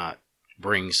mic night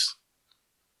brings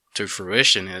to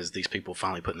fruition, is these people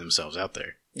finally putting themselves out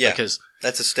there. Yeah, because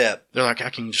that's a step. They're like, I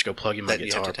can just go plug in my That you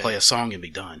have guitar, to play take. a song, and be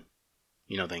done.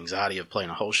 You know, the anxiety of playing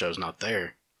a whole show is not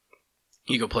there.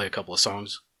 You go play a couple of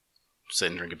songs, sit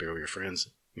and drink a beer with your friends,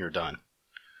 you're done.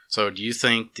 So do you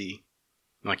think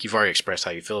like you've already expressed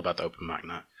how you feel about the open mic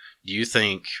night, do you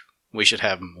think we should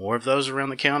have more of those around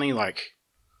the county? Like,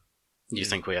 do you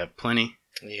think we have plenty?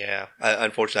 Yeah.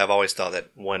 Unfortunately, I've always thought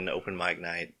that one open mic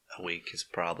night a week is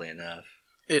probably enough.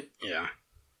 Yeah,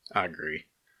 I agree.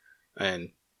 And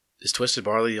is Twisted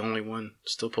Barley the only one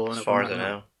still pulling As up? far as I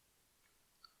know.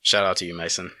 Shout out to you,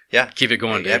 Mason. Yeah. Keep it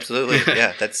going, dude. Absolutely.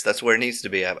 Yeah, that's where it needs to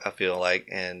be, I feel like.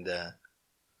 And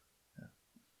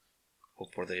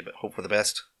hope for the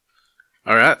best.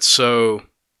 All right, so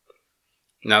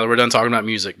now that we're done talking about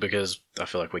music, because I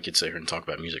feel like we could sit here and talk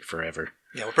about music forever.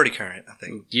 Yeah, we're pretty current, I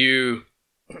think. You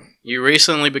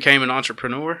recently became an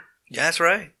entrepreneur. Yeah, that's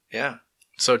right. Yeah.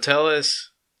 So tell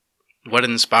us what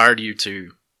inspired you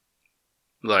to,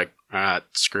 like, all right,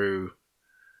 screw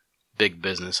big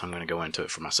business, I'm going to go into it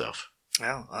for myself.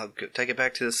 Well, I'll take it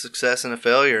back to the success and a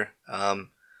failure.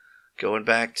 Going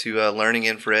back to learning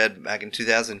infrared back in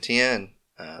 2010,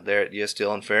 there at US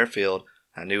Steel in Fairfield,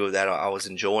 I knew that I was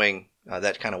enjoying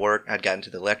that kind of work. I'd gotten to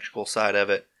the electrical side of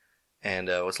it, and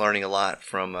was learning a lot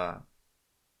from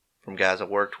guys I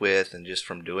worked with, and just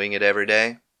from doing it every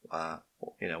day.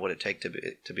 What it takes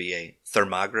to be a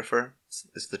thermographer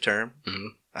is the term. Mm-hmm.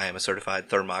 I am a certified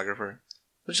thermographer,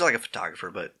 which is like a photographer,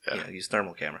 but use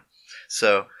thermal camera.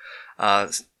 So I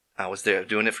was there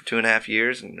doing it for 2.5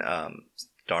 years, and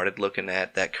started looking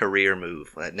at that career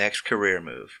move, that next career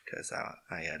move, because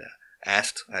I had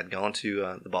I'd gone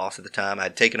to the boss at the time.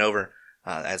 I'd taken over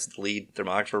as the lead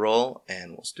thermographer role,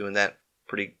 and was doing that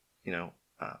pretty,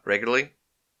 regularly.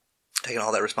 Taking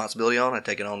all that responsibility on. I'd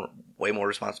taken on way more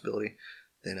responsibility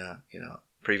than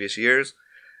previous years,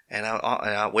 and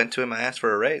I went to him. I asked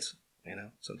for a raise.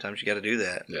 Sometimes you got to do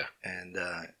that. Yeah. And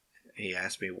he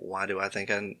asked me, why do I think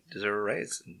I deserve a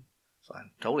raise? And so I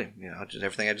told him, just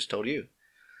everything I just told you.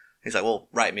 He's like, well,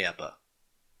 write me up a,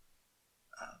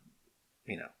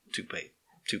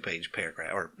 2-page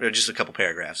paragraph, or just a couple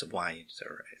paragraphs of why you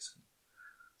deserve a raise.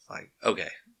 It's like, okay,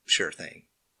 sure thing.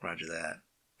 Roger that.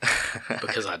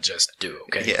 Because I just do,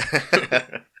 okay?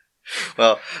 Yeah.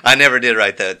 Well, I never did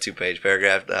write that 2-page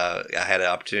paragraph. I had an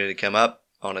opportunity to come up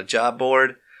on a job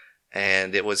board,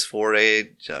 and it was for a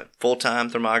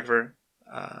full-time thermographer,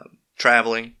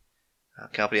 traveling, a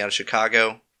company out of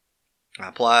Chicago. I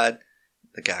applied.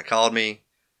 The guy called me,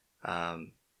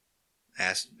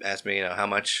 asked me, how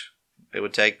much it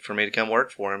would take for me to come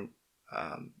work for him,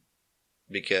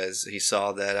 because he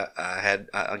saw that I had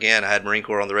Marine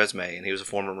Corps on the resume, and he was a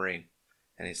former Marine.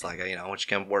 And he's like, I want you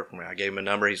to come work for me. I gave him a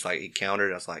number. He's like, he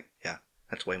countered. I was like, yeah,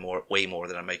 that's way more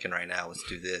than I'm making right now. Let's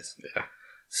do this. Yeah.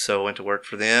 So I went to work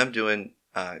for them doing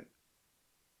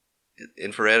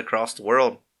infrared across the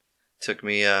world. Took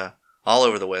me all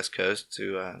over the West Coast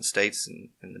to states in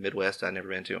the Midwest I'd never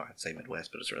been to. I'd say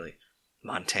Midwest, but it's really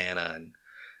Montana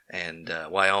and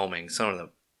Wyoming. Some of the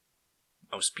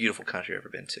most beautiful country I've ever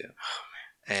been to.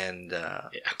 And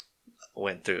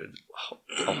went through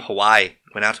Hawaii.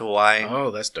 Went out to Hawaii.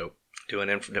 Oh, that's dope.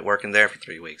 Working there for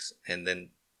 3 weeks, and then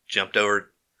jumped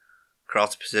over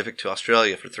across the Pacific to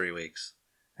Australia for 3 weeks,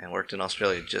 and worked in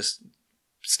Australia, just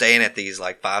staying at these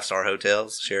like 5-star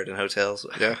hotels, Sheraton hotels.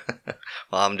 Yeah.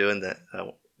 While I'm doing the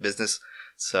business,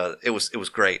 so it was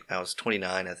great. I was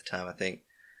 29 at the time, I think,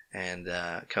 and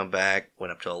come back.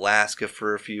 Went up to Alaska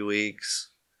for a few weeks,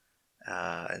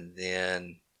 and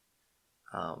then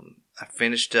I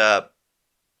finished up.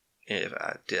 I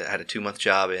had a 2-month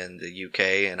job in the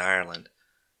UK and Ireland,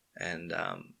 and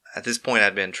at this point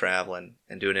I'd been traveling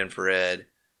and doing infrared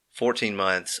 14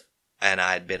 months, and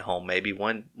I'd been home maybe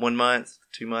one month,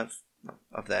 2 months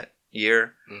of that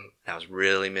year. I was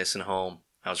really missing home.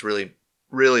 I was really,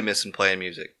 really missing playing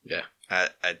music. Yeah. I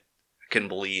couldn't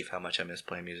believe how much I missed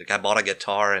playing music. I bought a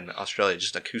guitar in Australia,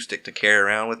 just acoustic, to carry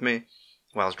around with me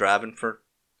while I was driving for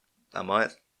a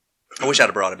month. I wish I'd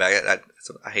have brought it back.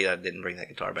 I hate I didn't bring that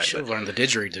guitar back. Should have learned the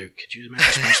didgeridoo. Could you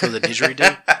imagine smash with a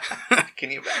didgeridoo?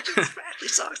 Can you imagine the Bradley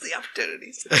songs, the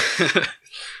opportunities?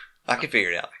 I can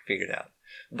figure it out.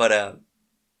 But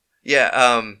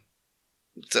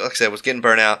so like I said, I was getting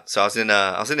burnt out. So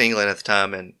I was in England at the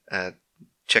time, and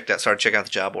started checking out the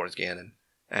job boards again,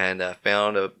 and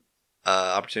found a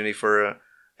opportunity for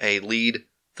a lead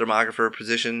thermographer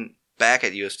position back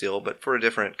at US Steel, but for a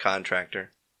different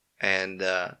contractor. And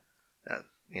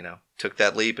took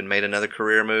that leap and made another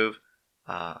career move.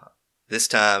 This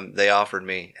time they offered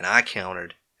me, and I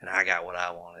countered, and I got what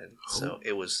I wanted. So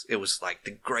it was like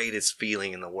the greatest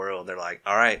feeling in the world. They're like,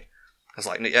 all right. I was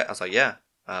like, yeah.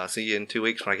 See you in 2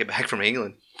 weeks when I get back from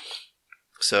England.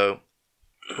 So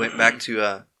went back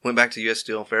to U.S.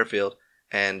 Steel Fairfield,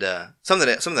 and something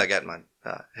that I got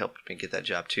helped me get that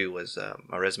job too was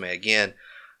my resume again.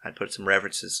 I'd put some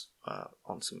references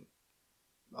on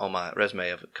my resume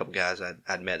of a couple guys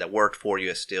I'd met that worked for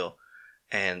U.S. Steel,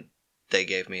 and they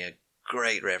gave me a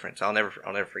great reference. I'll never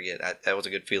forget. That was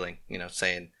a good feeling,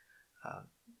 saying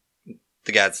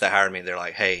the guys that hired me, they're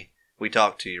like, hey, we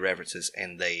talked to your references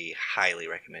and they highly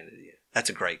recommended you. That's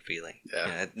a great feeling.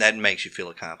 Yeah. That makes you feel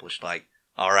accomplished. Like,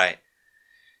 all right,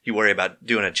 you worry about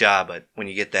doing a job, but when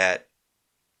you get that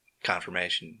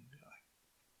confirmation,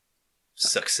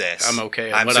 success. I'm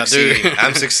okay. I'm succeeding.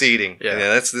 I'm succeeding. Yeah,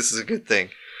 this is a good thing.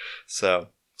 So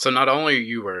not only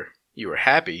you were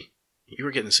happy, you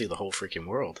were getting to see the whole freaking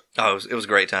world. Oh, it was a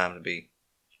great time to be.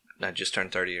 I just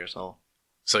turned 30 years old.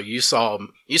 So you saw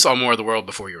more of the world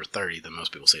before you were 30 than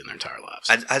most people see in their entire lives.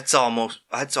 I saw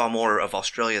more of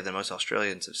Australia than most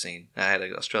Australians have seen. I had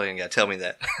an Australian guy tell me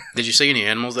that. Did you see any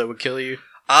animals that would kill you?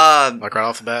 Like right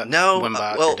off the bat? No. Went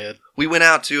by you're dead? We went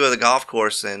out to the golf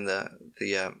course, and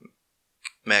the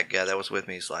Mac guy that was with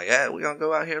me, he's like, "Yeah, we're gonna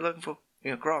go out here looking for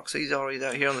crocs. He's already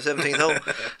out here on the 17th hole."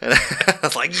 And I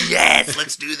was like, "Yes,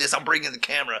 let's do this. I'm bringing the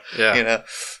camera." Yeah.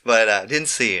 But didn't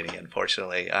see any,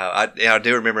 unfortunately. I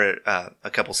do remember a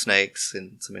couple snakes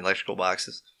and some electrical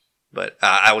boxes, but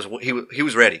he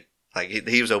was ready. Like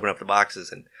he was opening up the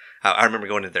boxes, and I remember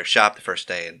going to their shop the first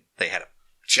day, and they had a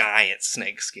giant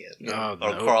snake skin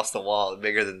across the wall,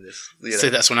 bigger than this. See,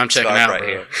 that's when I'm checking out right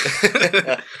here.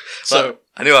 So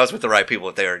I knew I was with the right people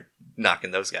if they were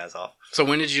knocking those guys off. So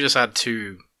when did you decide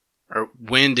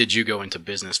when did you go into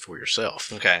business for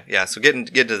yourself? Okay, yeah. So getting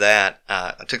to that,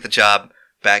 I took the job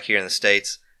back here in the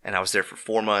States, and I was there for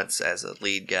 4 months as a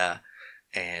lead guy,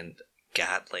 and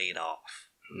got laid off.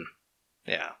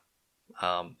 Yeah.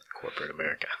 Corporate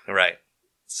America. Right.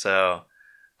 So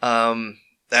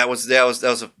that was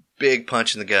a big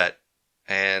punch in the gut,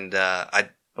 and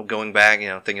going back,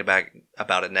 thinking back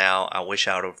about it now, I wish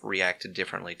I would have reacted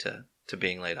differently to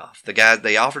being laid off. The guys,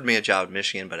 they offered me a job in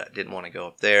Michigan, but I didn't want to go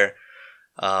up there.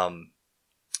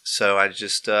 So I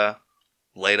just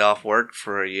laid off work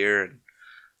for a year and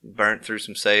burnt through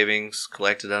some savings,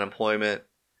 collected unemployment,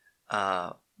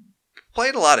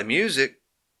 played a lot of music,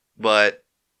 but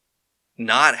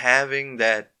not having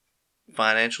that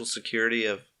financial security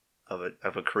of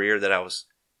a career that I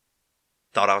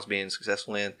thought I was being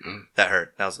successful in, that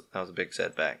hurt. That was a big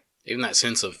setback. Even that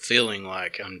sense of feeling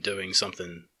like I'm doing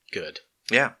something good.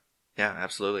 Yeah,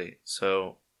 absolutely.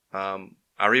 So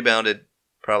I rebounded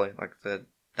probably like the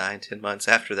 9-10 months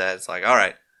after that. It's like, all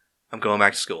right, I'm going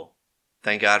back to school.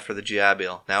 Thank God for the GI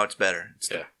Bill. Now it's better.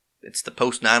 It's the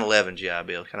post 9/11 GI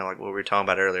Bill, kind of like what we were talking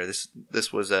about earlier.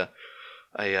 This was a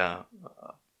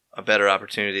better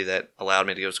opportunity that allowed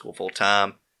me to go to school full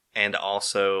time, and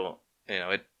also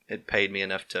it paid me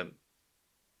enough to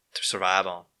survive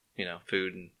on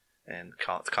food and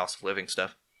cost of living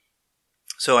stuff.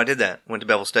 So I did that. Went to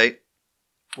Bevel State.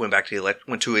 Went back to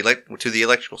the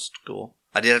electrical school.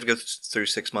 I did have to go through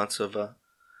 6 months of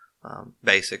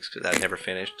basics because I never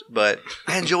finished, but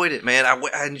I enjoyed it, man. I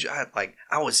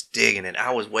was digging it.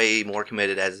 I was way more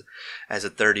committed as a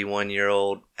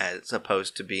 31-year-old as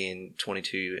opposed to being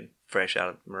 22 and fresh out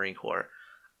of the Marine Corps.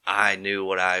 I knew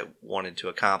what I wanted to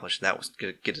accomplish, and that was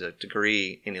to get a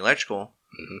degree in electrical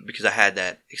because I had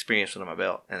that experience under my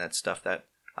belt, and that's stuff that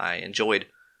I enjoyed.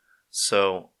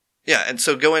 So yeah, and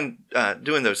so doing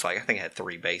those, I think I had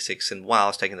 3 basics, and while I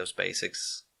was taking those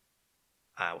basics,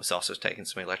 I was also taking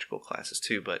some electrical classes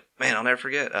too. But man, I'll never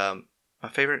forget my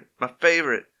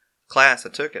favorite class I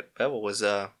took at Bevel was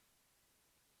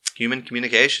human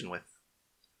communication with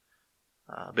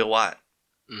Bill White.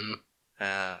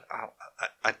 I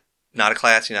not a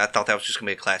class, I thought that was just gonna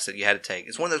be a class that you had to take.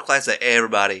 It's one of those classes that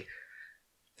everybody.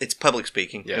 It's public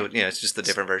speaking. Yeah. It's just the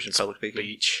different version of public speaking.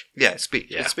 Speech. Yeah, it's speech.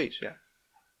 Yeah. It's speech. Yeah.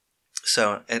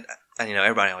 So and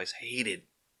everybody always hated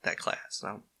that class,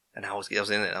 and I was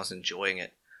in it. I was enjoying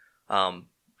it.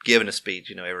 Giving a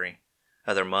speech, every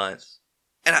other month,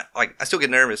 and I still get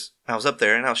nervous. I was up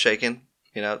there and I was shaking.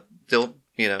 Still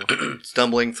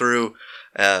stumbling through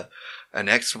an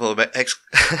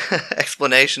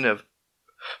explanation of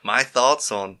my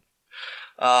thoughts on.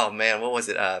 Oh man, what was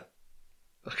it?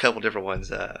 A couple different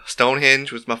ones.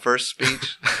 Stonehenge was my first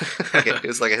speech. It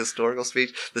was like a historical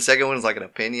speech. The second one was like an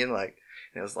opinion.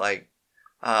 It was like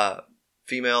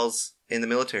females in the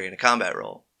military in a combat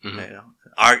role. Mm-hmm. You know,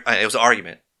 it was an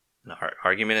argument,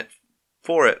 argument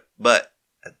for it, but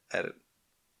at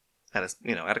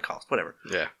a cost, whatever.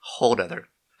 Yeah. Whole other.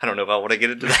 I don't know if I want to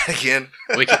get into that again.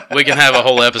 We can have a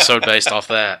whole episode based off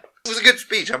that. It was a good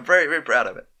speech. I'm very, very proud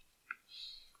of it.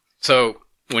 So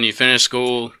when you finished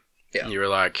school, Yeah. you were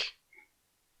like,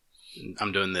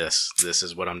 I'm doing this. This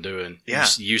is what I'm doing. Yeah.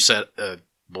 You set a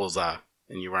bullseye,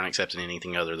 and you weren't accepting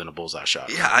anything other than a bullseye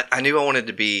shot. Yeah, I knew I wanted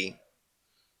to be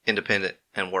independent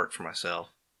and work for myself.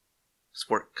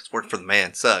 Cause work for the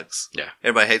man sucks. Yeah.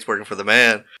 Everybody hates working for the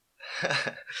man.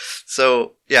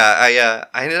 So yeah,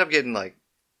 I ended up getting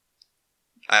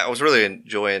I was really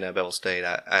enjoying Bevel State.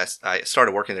 I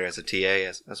started working there as a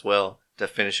TA as well to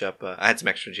finish up. I had some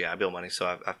extra GI Bill money, so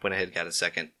I went ahead and got a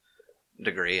second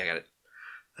degree. I got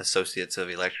Associates of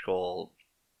Electrical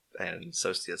and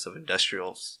Associates of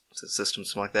Industrial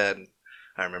Systems, something like that. And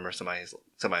I remember somebody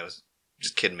was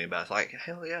just kidding me about it. Like,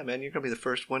 hell yeah, man, you're gonna be the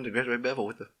first one to graduate Bevel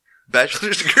with a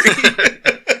bachelor's degree.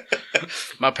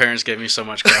 My parents gave me so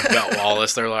much crap about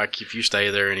Wallace. They're like, if you stay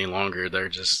there any longer, they're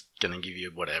just going to give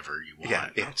you whatever you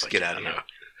want. Yeah, just like, get out of here.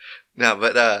 No,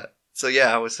 but, so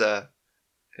yeah, I was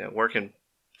working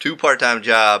 2 part-time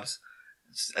jobs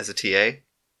as a TA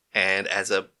and as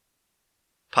a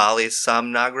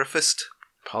polysomnographist.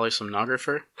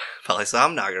 Polysomnographer?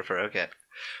 Polysomnographer, okay.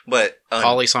 But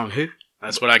Polysom who?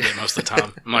 That's what I get most of the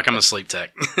time. I'm a sleep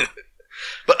tech.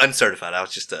 But uncertified. I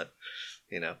was just an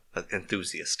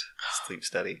enthusiast. Sleep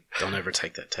study. Don't ever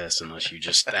take that test unless you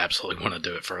just absolutely want to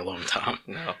do it for a long time.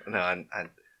 No. I'm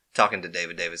talking to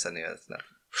David Davis. I knew that's not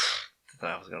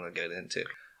what I was going to get into.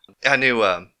 I knew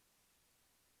I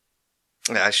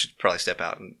should probably step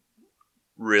out and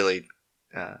really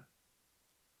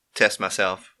test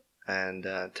myself and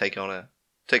take on a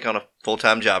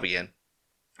full-time job again.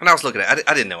 And I was looking at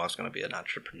I didn't know I was going to be an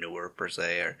entrepreneur per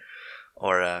se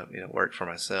or work for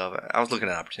myself. I was looking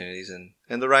at opportunities and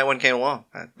the right one came along.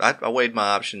 I weighed my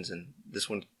options and this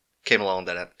one came along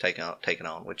that I've taken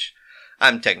on, which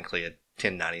I'm technically a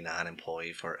 1099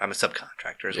 employee I'm a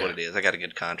subcontractor is what it is. I got a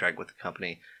good contract with a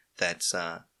company that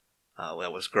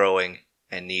was growing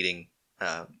and needing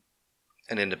an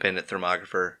independent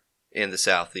thermographer in the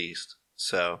Southeast.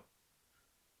 So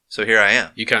here I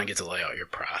am. You kind of get to lay out your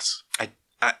price.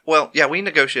 We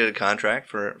negotiated a contract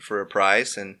for a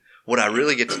price, and what I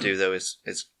really get to do though is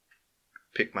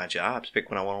pick my jobs, pick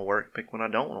when I want to work, pick when I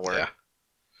don't want to work. Yeah.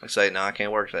 I say, no, I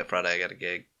can't work that Friday. I got a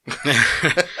gig.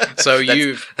 So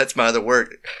that's my other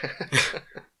work.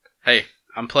 Hey,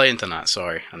 I'm playing tonight.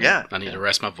 Sorry, I need to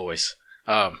rest my voice.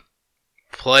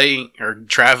 Playing or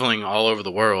traveling all over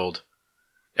the world.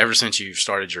 Ever since you've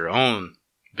started your own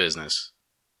business,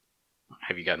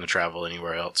 have you gotten to travel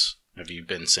anywhere else? Have you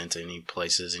been sent to any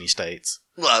places, any states?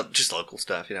 Well, just local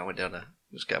stuff. I went down to,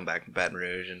 just got back from Baton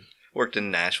Rouge and worked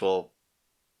in Nashville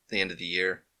at the end of the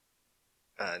year.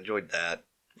 I enjoyed that.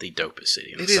 The dopest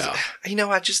city in the South.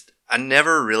 I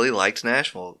never really liked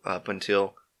Nashville up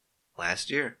until last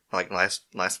year. Like last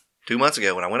 2 months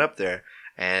ago when I went up there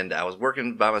and I was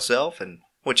working by myself, and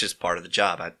which is part of the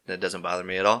job. That doesn't bother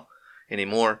me at all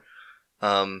anymore.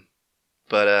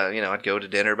 But I'd go to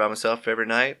dinner by myself every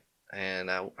night,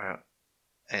 and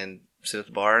and sit at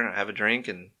the bar and have a drink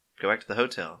and go back to the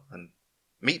hotel and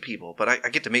meet people. But I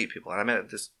get to meet people, and I met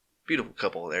this beautiful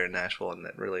couple there in Nashville, and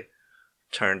that really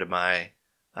turned to my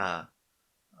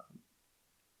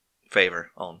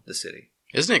favor on the city.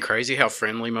 Isn't it crazy how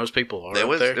friendly most people are They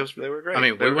up there? They were great. I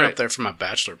mean, we went up there for my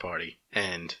bachelor party,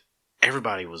 and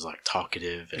everybody was like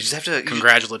talkative and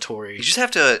congratulatory. You just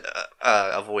have to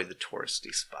avoid the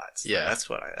touristy spots. Yeah, that's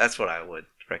what I would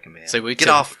recommend. So get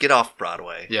off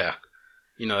Broadway. Yeah,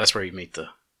 that's where you meet the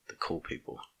cool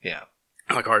people. Yeah,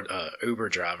 like our Uber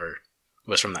driver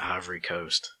was from the Ivory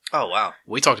Coast. Oh wow!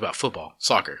 We talked about football,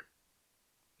 soccer,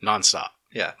 nonstop.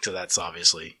 Yeah, so that's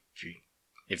obviously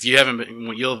if you haven't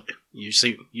been, you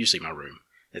see my room.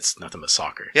 It's nothing but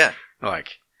soccer. Yeah,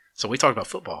 so we talked about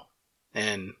football.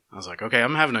 And I was like, okay,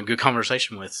 I'm having a good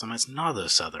conversation with somebody that's not a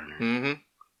Southerner. Mm-hmm.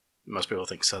 Most people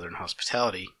think Southern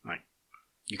hospitality,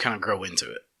 you kind of grow into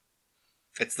it.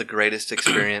 It's the greatest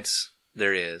experience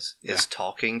there is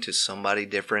talking to somebody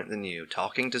different than you,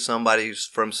 talking to somebody who's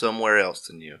from somewhere else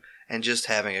than you, and just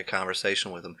having a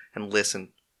conversation with them and listen.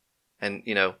 And,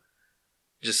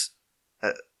 just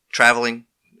traveling,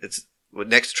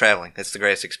 next to traveling, it's the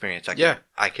greatest experience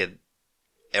I could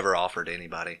ever offer to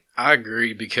anybody. I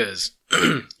agree because,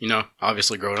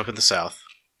 obviously growing up in the South,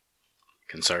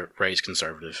 raised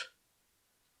conservative,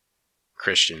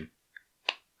 Christian,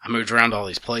 I moved around to all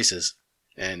these places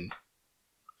and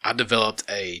I developed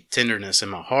a tenderness in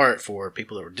my heart for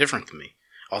people that were different than me.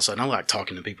 all of a sudden I like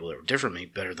talking to people that were different from me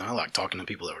better than I like talking to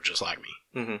people that were just like me.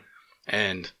 Mm-hmm.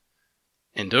 And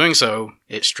in doing so,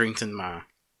 it strengthened my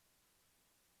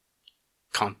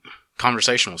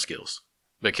conversational skills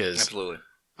because Absolutely.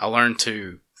 I learned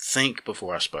to think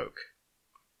before I spoke.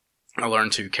 I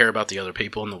learned to care about the other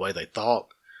people and the way they thought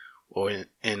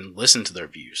and listen to their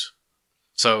views.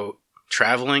 So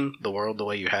traveling the world the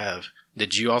way you have,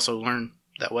 did you also learn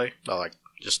that way? By like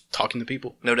just talking to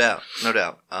people? No doubt. No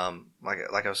doubt.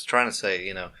 Like I was trying to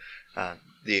say,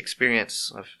 the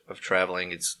experience of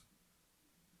traveling is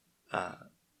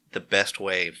the best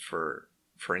way for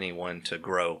anyone to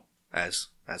grow as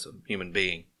a human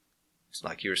being. It's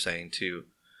like you were saying, to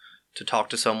talk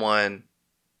to someone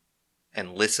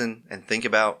and listen and think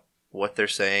about what they're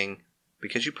saying,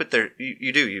 because you put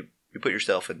you put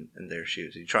yourself in their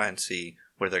shoes. You try and see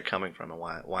where they're coming from and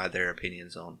why their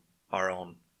opinions are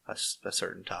on a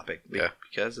certain topic.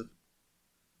 Because of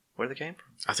where they came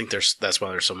from. I think that's why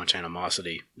there's so much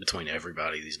animosity between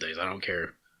everybody these days. I don't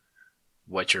care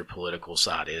what your political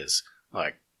side is,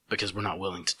 like, because we're not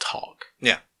willing to talk.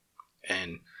 Yeah.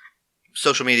 And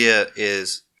social media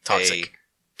is toxic. A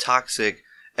toxic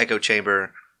echo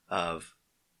chamber of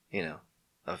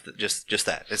just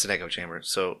that. It's an echo chamber.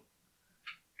 So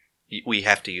we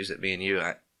have to use it. Me and you,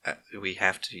 we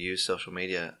have to use social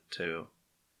media to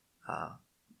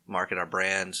market our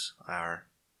brands, our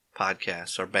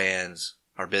podcasts, our bands,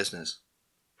 our business.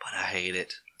 But I hate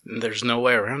it. There's no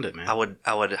way around it, man.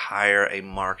 I would hire a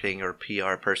marketing or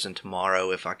PR person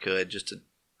tomorrow if I could,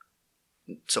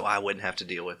 so I wouldn't have to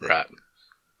deal with it. Right.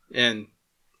 And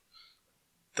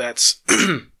that's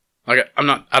I'm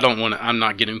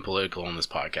not getting political on this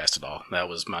podcast at all. That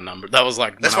was my number. That was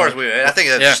like as far as I think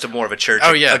that's just more of a church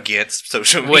against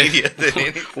social media than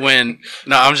anything.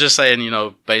 I'm just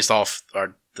saying, based off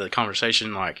the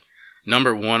conversation, like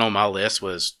number one on my list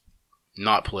was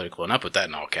not political, and I put that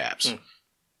in all caps.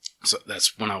 So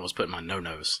that's when I was putting my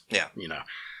no-nos. Yeah.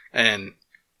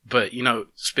 But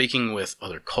speaking with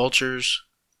other cultures,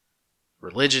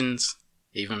 religions,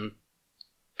 even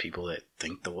people that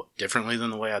think differently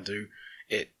than the way I do,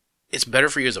 it's better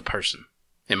for you as a person,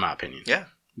 in my opinion. Yeah.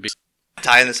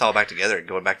 Tying this all back together,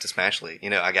 going back to Smashly,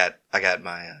 I got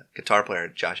my guitar player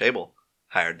Josh Abel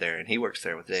hired there, and he works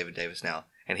there with David Davis now,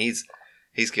 and he's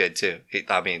good too.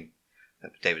 David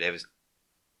Davis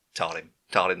taught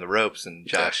him the ropes, and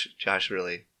Josh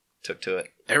really took to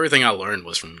it. Everything I learned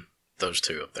was from those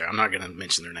two up there. I'm not going to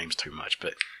mention their names too much,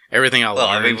 but everything I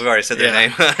learned. We've already said their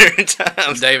name 100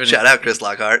 times. Shout out Chris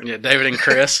Lockhart. Yeah, David and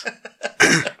Chris.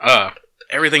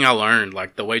 Everything I learned,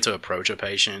 like the way to approach a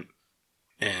patient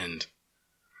and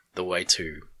the way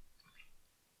to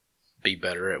be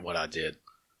better at what I did,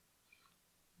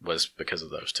 was because of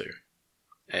those two.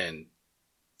 And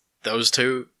those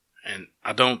two, and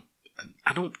I don't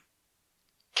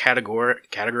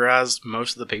categorize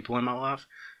most of the people in my life,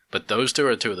 but those two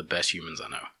are two of the best humans I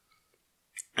know.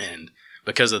 And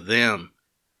because of them,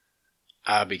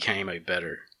 I became a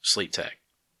better sleep tech,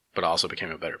 but I also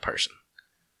became a better person.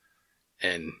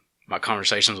 And my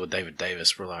conversations with David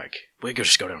Davis were like, we could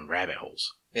just go down rabbit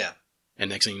holes. Yeah. And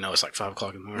next thing you know, it's like 5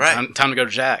 o'clock in the morning. Right. Time to go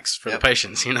to Jack's for the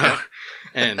patients,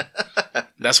 And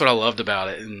that's what I loved about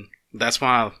it. And that's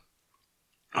why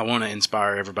I want to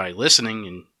inspire everybody listening,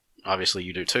 and obviously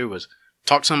you do too, was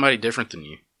talk to somebody different than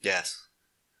you. Yes.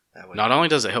 Not only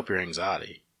does it help your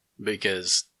anxiety,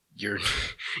 because you're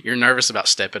nervous about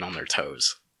stepping on their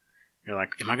toes. You're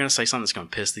like, am I going to say something that's going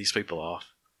to piss these people off?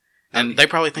 And they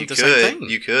probably think the same thing.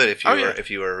 You could if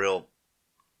you were a real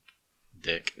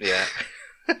dick. Yeah.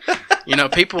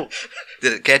 People.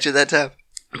 Did it catch you that time?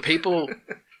 People.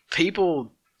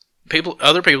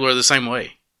 Other people are the same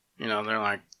way. They're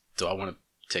like, do I want to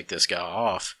take this guy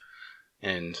off?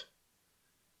 And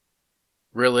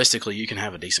realistically, you can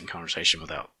have a decent conversation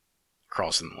without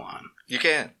crossing the line. You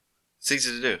can. It's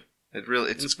easy to do.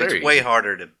 It's way easy.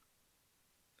 harder to,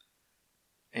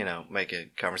 make a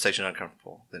conversation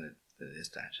uncomfortable than it is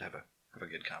to actually have a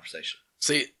good conversation.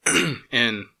 See,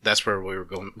 and that's where we were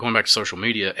going back to social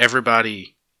media.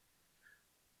 Everybody,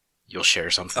 you'll share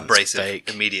something abrasive that's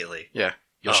fake immediately. Yeah,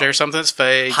 you'll share something that's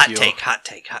fake. Hot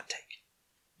take.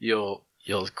 You'll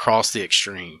cross the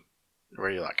extreme where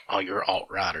you're like, oh, you're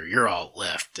alt-right or you're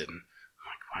alt-left, and I'm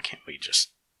like, why can't we just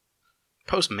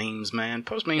post memes, man?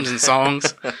 Post memes and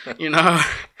songs,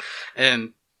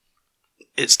 And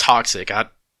it's toxic.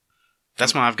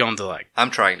 That's why I've gone to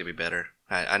I'm trying to be better.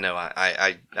 I know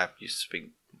I used to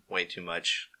speak way too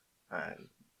much,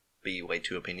 be way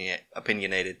too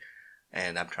opinionated,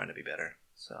 and I'm trying to be better.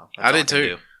 So I did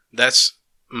too. That's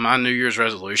my New Year's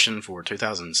resolution for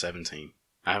 2017.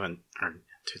 I haven't, or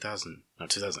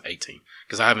 2018,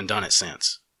 because I haven't done it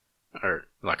since, or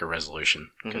like a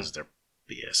resolution, because they're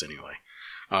BS anyway.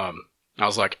 I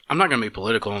was like, I'm not going to be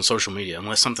political on social media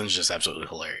unless something's just absolutely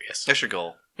hilarious. That's your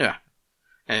goal. Yeah.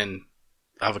 And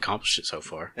I've accomplished it so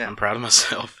far. Yeah. I'm proud of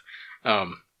myself.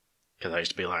 Because I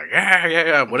used to be like,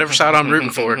 yeah, whatever side I'm rooting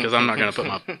for, because I'm not going to put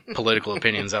my political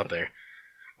opinions out there.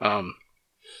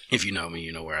 If you know me,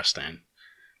 you know where I stand.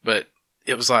 But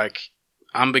it was like,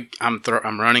 I'm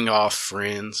running off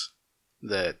friends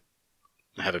that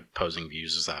have opposing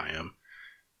views as I am.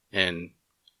 And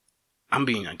I'm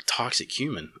being a toxic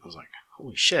human. I was like,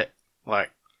 holy shit.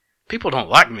 Like, people don't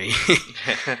like me.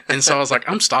 And so I was like,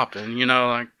 I'm stopping,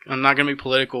 like, I'm not going to be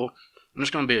political. I'm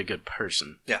just going to be a good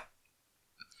person. Yeah.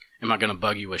 Am I going to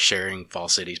bug you with sharing Fall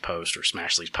City's post or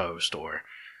Smashley's post or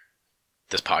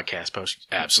this podcast post?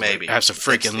 Absolutely. Maybe.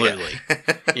 Absolutely.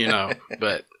 Yeah.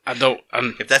 But I don't.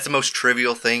 If that's the most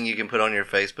trivial thing you can put on your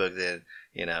Facebook, then,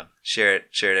 share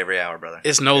it every hour, brother.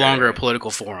 It's no longer a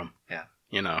political forum. Yeah.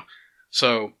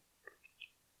 So,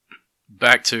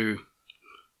 back to,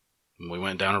 we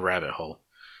went down a rabbit hole.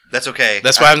 That's okay.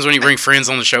 That's what happens when you bring friends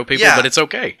on the show, people. Yeah. But it's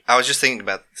okay. I was just thinking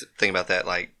about that.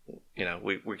 Like,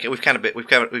 we've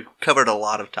covered a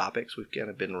lot of topics. We've kind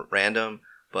of been random,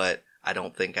 but I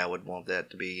don't think I would want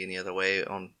that to be any other way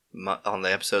on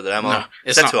the episode that I'm on.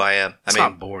 That's who I am. It's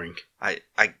not boring. I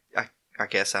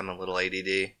guess I'm a little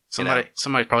ADD.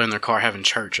 Somebody's probably in their car having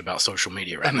church about social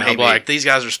media right now. Maybe. Like, these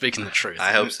guys are speaking the truth.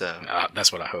 I hope so.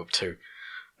 That's what I hope too.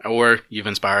 Or you've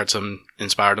inspired them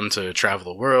to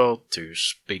travel the world, to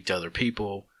speak to other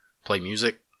people, play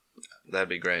music. That'd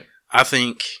be great. I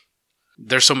think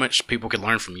there's so much people could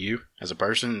learn from you as a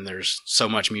person, and there's so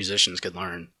much musicians could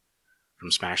learn from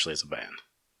Smashley as a band.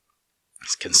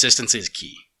 Consistency is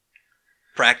key.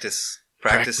 Practice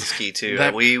is key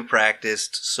too. We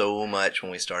practiced so much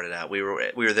when we started out. We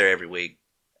were there every week.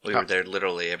 We were there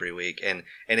literally every week, and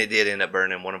it did end up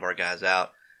burning one of our guys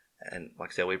out. And like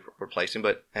I said, we replaced him,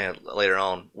 but later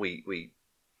on he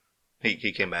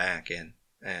came back and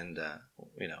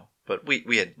but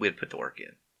we had put the work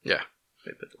in. Yeah,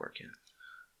 we had put the work in.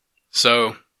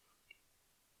 So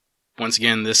once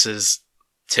again, this is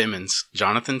Timmons,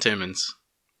 Jonathan Timmons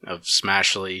of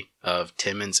Smashley of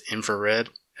Timmons Infrared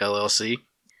LLC.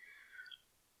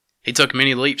 He took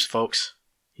many leaps, folks.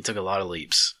 He took a lot of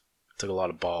leaps. Took a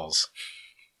lot of balls.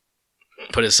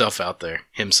 Put himself out there.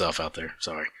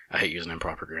 Sorry. I hate using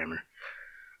improper grammar.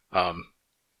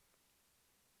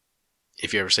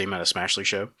 If you ever see him at a Smashley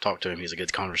show, talk to him. He's a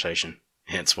good conversation.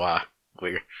 Hence why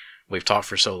we've talked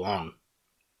for so long.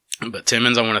 But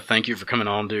Timmons, I want to thank you for coming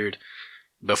on, dude.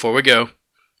 Before we go,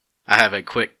 I have a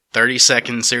quick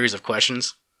 30-second series of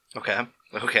questions. Okay.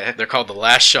 They're called the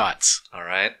last shots. All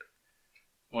right.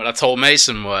 What I told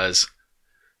Mason was,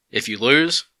 if you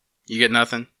lose, you get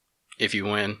nothing. If you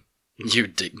win, you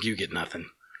get nothing.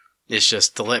 It's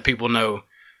just to let people know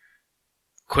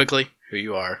quickly who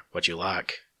you are, what you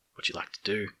like to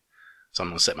do. So I'm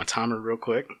going to set my timer real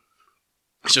quick.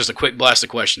 It's just a quick blast of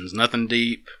questions. Nothing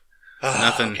deep.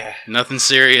 Nothing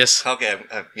serious. Okay,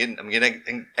 I'm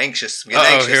getting anxious.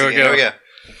 Here we go.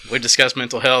 We discussed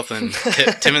mental health, and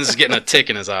Timmons is getting a tick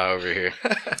in his eye over here.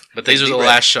 But these are the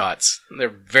last shots. They're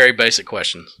very basic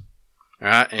questions. All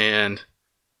right, and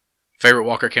favorite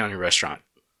Walker County restaurant?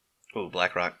 Ooh,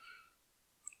 Black Rock.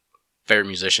 Favorite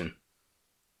musician?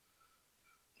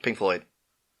 Pink Floyd.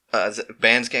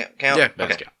 Bands count? Yeah,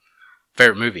 bands count.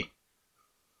 Favorite movie?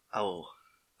 Oh,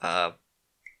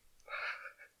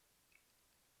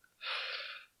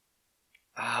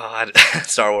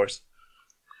 Star Wars.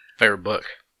 Favorite book?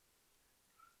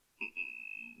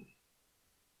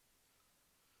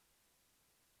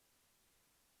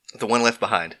 The One Left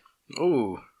Behind.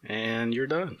 Ooh, and you're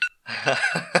done.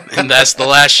 And that's the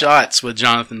last shots with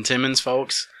Jonathan Timmons,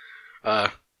 folks.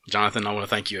 Jonathan, I want to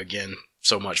thank you again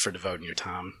so much for devoting your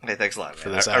time. Hey, thanks a lot,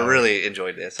 man. I really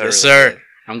enjoyed this. Yes, sir.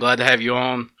 I'm glad to have you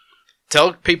on.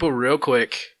 Tell people real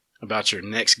quick about your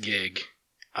next gig.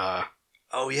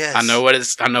 Oh, yes. I know where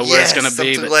it's going to be.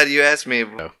 I'm so glad you asked me.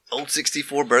 Old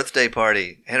 64 birthday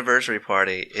party, anniversary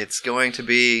party. It's going to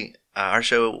be, our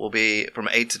show will be from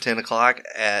 8 to 10 o'clock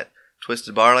at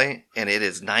Twisted Barley, and it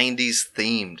is 90s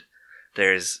themed.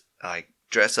 There's like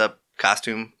dress up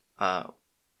costume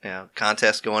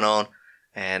contest going on,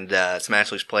 and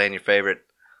Smashley's playing your favorite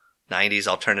 90s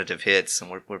alternative hits,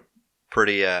 and we're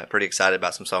pretty excited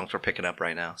about some songs we're picking up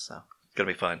right now. So it's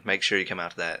gonna be fun. Make sure you come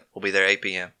out to that. We'll be there 8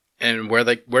 p.m. And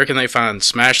where can they find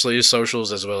Smashley's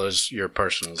socials as well as your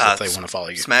personals if they want to follow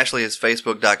you? Smashley is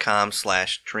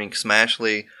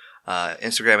facebook.com/drinksmashley.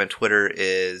 Instagram and Twitter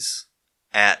is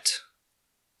at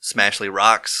Smashley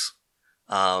Rocks.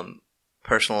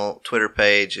 personal Twitter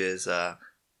page is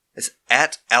it's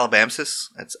at Alabamsis.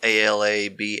 That's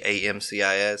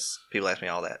ALABAMCIS. People ask me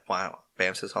all that. Why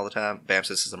BAMSIS all the time?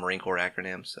 BAMSIS is a Marine Corps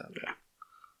acronym, so yeah.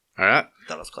 All right. I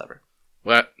thought it was clever.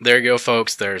 Well, there you go,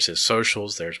 folks. There's his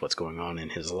socials. There's what's going on in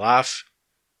his life.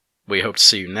 We hope to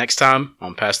see you next time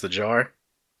on Pass the Jar,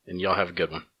 and y'all have a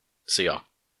good one. See y'all.